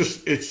it's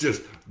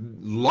just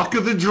luck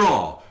of the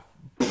draw.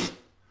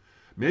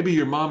 Maybe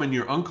your mom and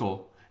your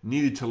uncle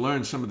needed to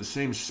learn some of the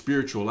same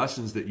spiritual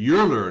lessons that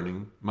you're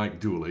learning, Mike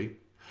Dooley.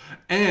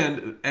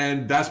 And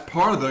that's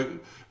part of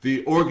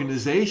the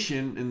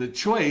organization and the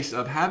choice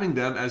of having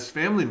them as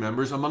family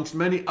members, amongst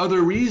many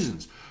other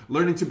reasons.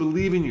 Learning to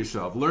believe in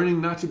yourself,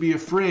 learning not to be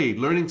afraid,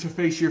 learning to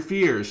face your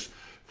fears,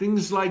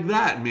 things like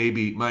that,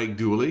 maybe, Mike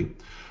Dooley.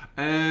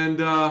 And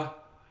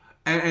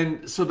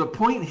so the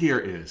point here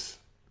is,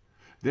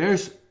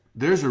 there's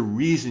a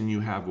reason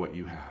you have what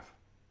you have.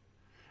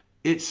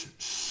 It's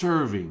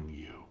serving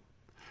you.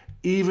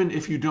 Even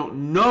if you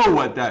don't know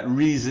what that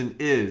reason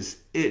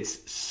is,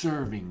 it's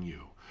serving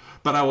you.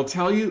 But I will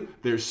tell you,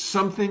 there's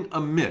something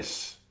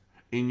amiss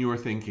in your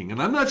thinking.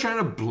 And I'm not trying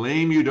to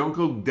blame you. Don't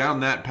go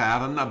down that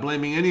path. I'm not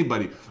blaming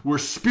anybody. We're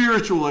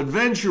spiritual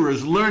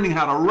adventurers learning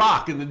how to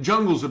rock in the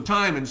jungles of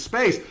time and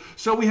space.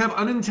 So we have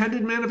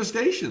unintended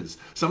manifestations.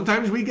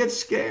 Sometimes we get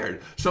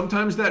scared.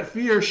 Sometimes that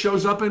fear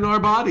shows up in our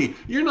body.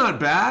 You're not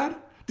bad.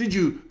 Did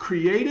you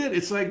create it?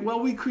 It's like, well,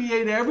 we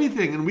create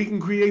everything, and we can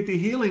create the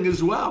healing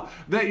as well.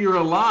 That you're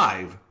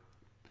alive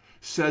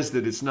says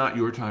that it's not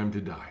your time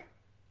to die.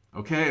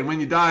 Okay? And when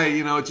you die,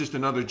 it's just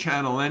another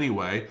channel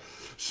anyway.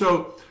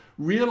 So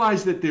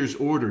realize that there's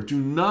order.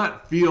 Do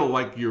not feel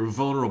like you're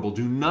vulnerable.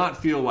 Do not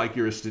feel like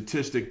you're a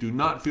statistic. Do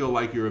not feel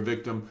like you're a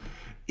victim.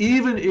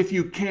 Even if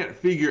you can't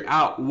figure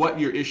out what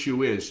your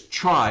issue is,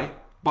 try.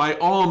 By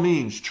all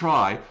means,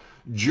 try.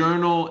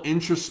 Journal,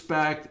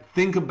 introspect,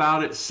 think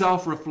about it,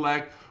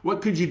 self-reflect.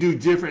 What could you do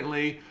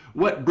differently?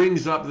 What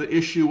brings up the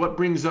issue? What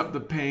brings up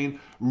the pain?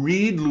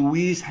 Read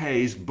Louise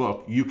Hay's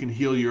book, You Can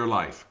Heal Your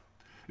Life.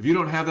 If you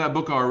don't have that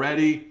book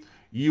already,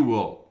 you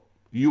will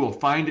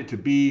find it to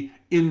be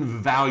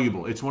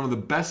invaluable. It's one of the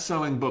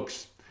best-selling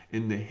books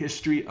in the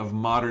history of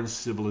modern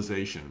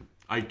civilization.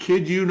 I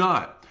kid you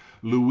not.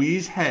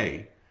 Louise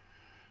Hay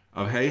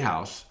of Hay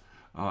House,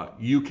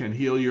 You Can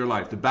Heal Your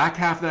Life. The back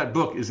half of that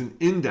book is an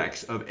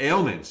index of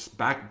ailments,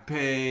 back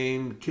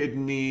pain,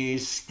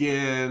 kidneys,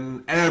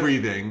 skin,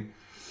 everything,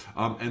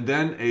 and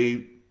then a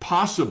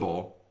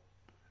possible,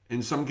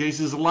 in some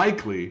cases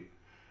likely,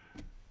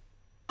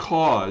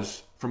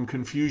 cause from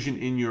confusion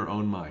in your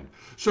own mind.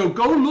 So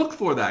go look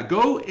for that.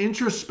 Go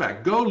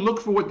introspect. Go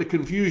look for what the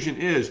confusion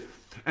is.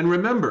 And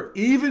remember,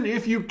 even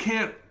if you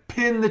can't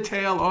pin the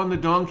tail on the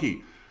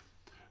donkey,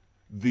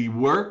 the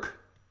work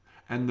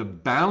and the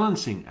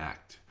balancing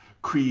act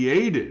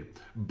created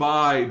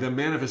by the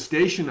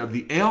manifestation of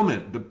the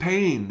ailment, the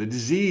pain, the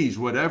disease,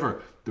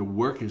 whatever, the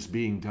work is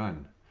being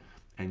done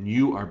and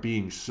you are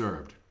being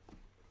served.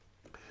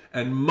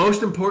 And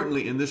most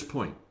importantly in this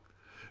point,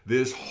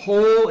 this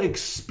whole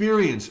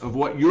experience of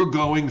what you're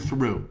going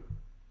through,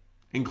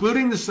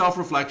 including the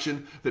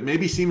self-reflection that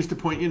maybe seems to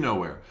point you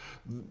nowhere,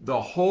 the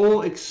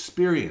whole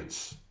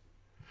experience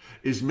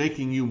is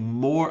making you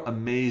more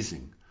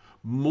amazing,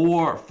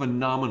 more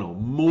phenomenal,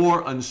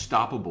 more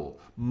unstoppable,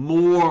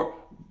 more,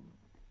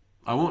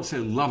 I won't say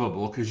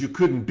lovable because you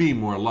couldn't be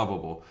more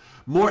lovable,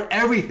 more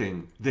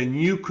everything than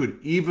you could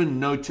even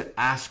know to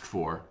ask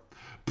for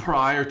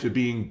prior to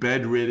being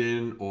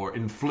bedridden or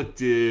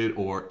inflicted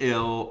or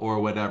ill or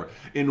whatever,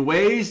 in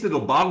ways that'll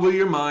boggle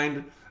your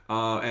mind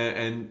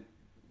and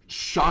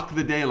shock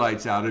the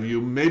daylights out of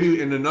you.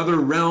 Maybe in another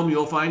realm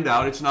you'll find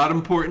out it's not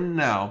important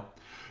now.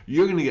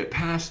 You're going to get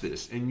past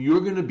this and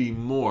you're going to be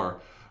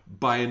more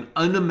by an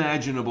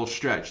unimaginable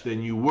stretch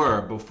than you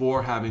were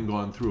before having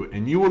gone through it.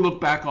 And you will look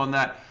back on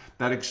that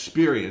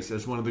experience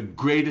as one of the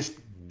greatest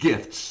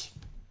gifts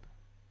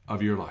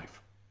of your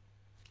life.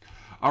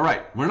 All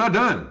right, we're not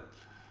done.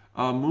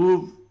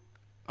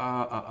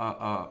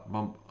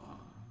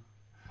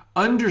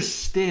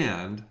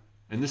 Understand,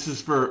 and this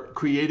is for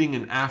creating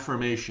an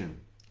affirmation,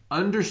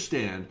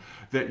 understand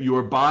that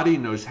your body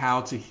knows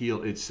how to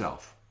heal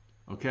itself.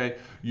 Okay?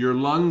 Your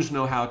lungs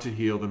know how to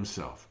heal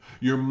themselves.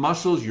 Your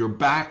muscles, your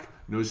back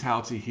knows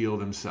how to heal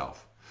themselves.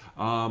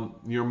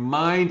 Your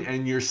mind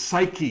and your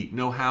psyche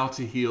know how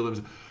to heal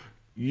themselves.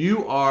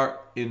 You are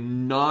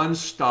in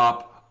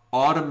non-stop,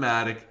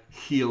 automatic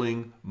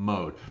healing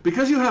mode.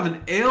 Because you have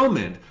an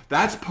ailment,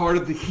 that's part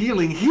of the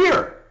healing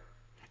here.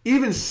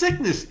 Even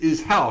sickness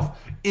is health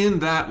in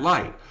that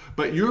light.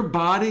 But your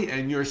body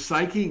and your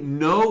psyche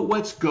know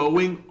what's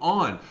going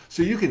on.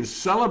 So you can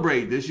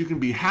celebrate this, you can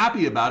be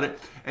happy about it,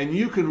 and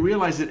you can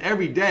realize that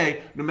every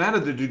day, no matter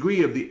the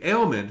degree of the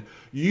ailment,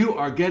 you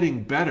are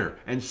getting better.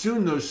 And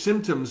soon those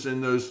symptoms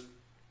and those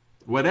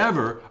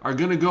whatever are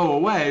going to go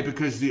away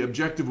because the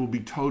objective will be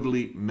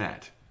totally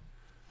met.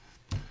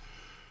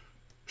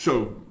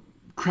 So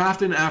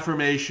craft an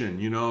affirmation,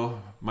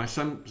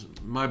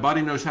 my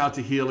body knows how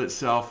to heal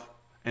itself,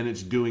 and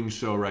it's doing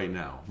so right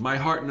now. My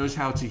heart knows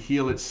how to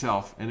heal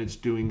itself, and it's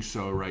doing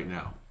so right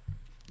now.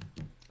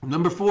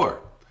 Number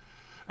 4,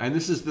 and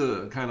this is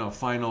the kind of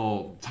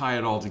final tie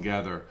it all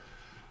together.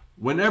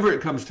 Whenever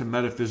it comes to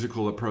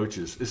metaphysical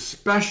approaches,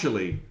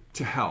 especially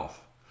to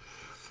health,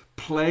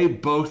 play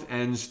both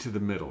ends to the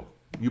middle.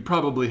 You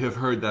probably have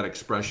heard that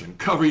expression,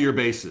 cover your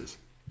bases.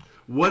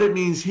 What it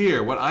means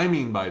here, what I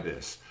mean by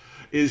this,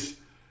 is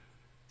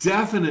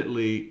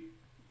definitely,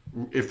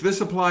 if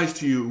this applies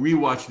to you,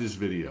 rewatch this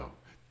video.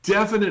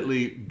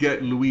 Definitely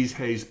get Louise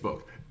Hay's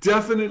book.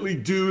 Definitely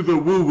do the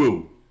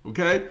woo-woo,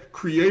 okay?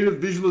 Creative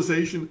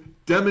visualization,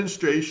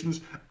 demonstrations,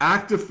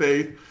 act of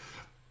faith.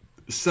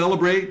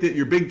 Celebrate that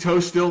your big toe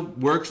still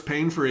works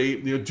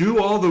pain-free.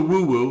 Do all the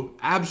woo-woo,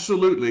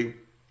 absolutely.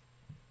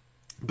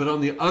 But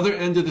on the other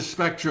end of the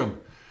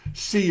spectrum,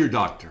 see your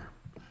doctor,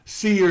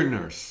 see your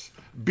nurse,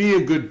 be a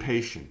good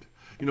patient.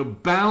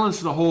 Balance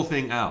the whole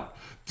thing out.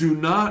 Do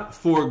not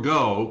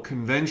forego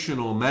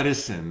conventional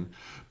medicine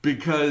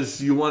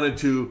because you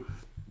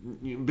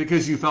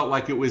felt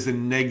like it was a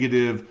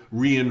negative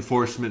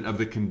reinforcement of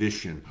the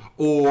condition,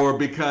 or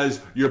because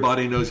your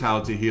body knows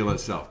how to heal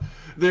itself.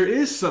 There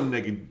is some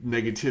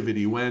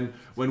negativity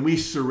when we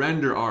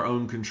surrender our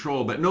own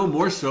control, but no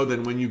more so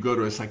than when you go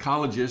to a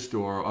psychologist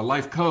or a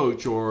life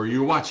coach, or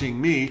you're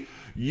watching me.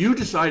 You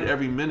decide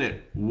every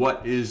minute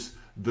what is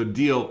the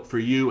deal for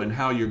you and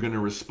how you're going to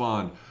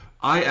respond.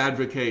 I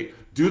advocate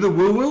do the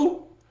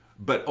woo-woo,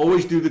 but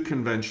always do the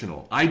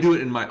conventional. I do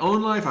it in my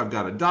own life. I've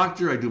got a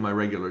doctor. I do my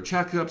regular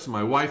checkups.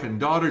 My wife and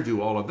daughter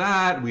do all of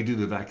that. We do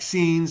the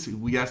vaccines.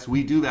 Yes,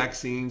 we do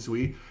vaccines.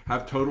 We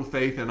have total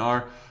faith in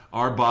our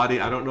body.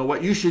 I don't know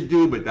what you should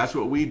do, but that's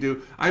what we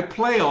do. I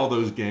play all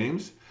those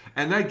games,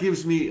 and that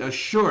gives me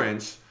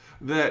assurance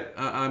that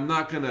I'm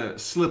not going to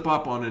slip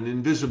up on an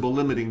invisible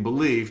limiting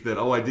belief that,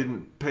 I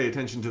didn't pay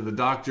attention to the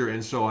doctor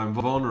and so I'm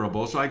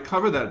vulnerable. So I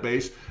cover that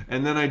base,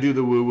 and then I do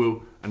the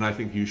woo-woo, and I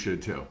think you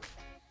should too.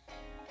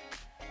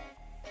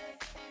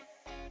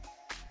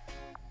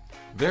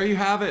 There you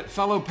have it,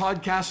 fellow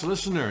podcast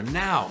listener.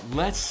 Now,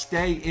 let's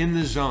stay in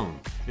the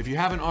zone. If you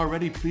haven't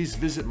already, please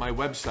visit my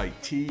website,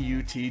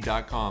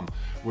 tut.com,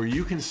 where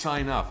you can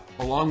sign up,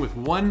 along with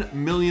 1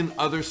 million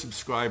other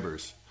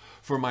subscribers,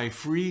 for my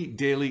free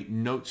daily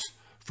notes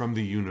from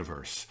the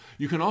universe.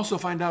 You can also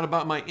find out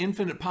about my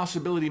Infinite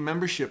Possibility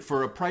membership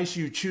for a price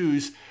you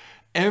choose.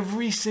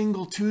 Every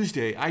single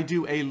Tuesday, I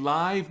do a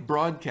live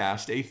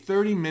broadcast, a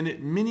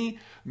 30-minute mini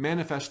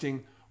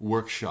manifesting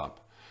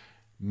workshop.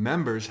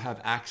 Members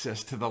have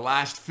access to the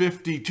last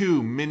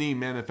 52 mini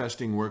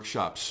manifesting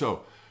workshops.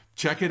 So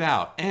check it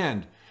out.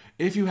 And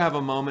if you have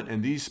a moment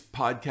and these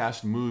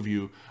podcasts move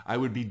you, I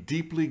would be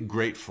deeply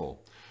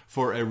grateful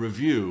for a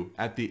review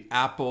at the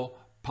Apple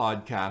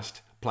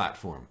Podcast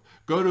platform.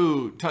 Go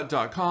to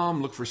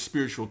tut.com, look for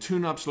Spiritual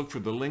Tune-Ups, look for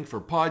the link for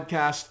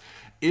podcast.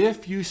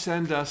 If you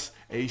send us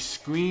a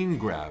screen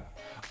grab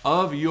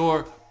of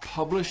your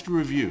published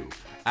review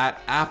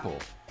at Apple,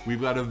 we've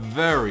got a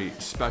very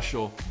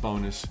special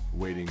bonus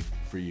waiting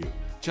for you.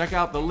 Check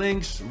out the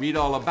links, read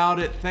all about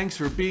it. Thanks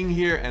for being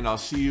here, and I'll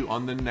see you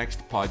on the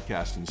next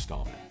podcast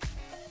installment.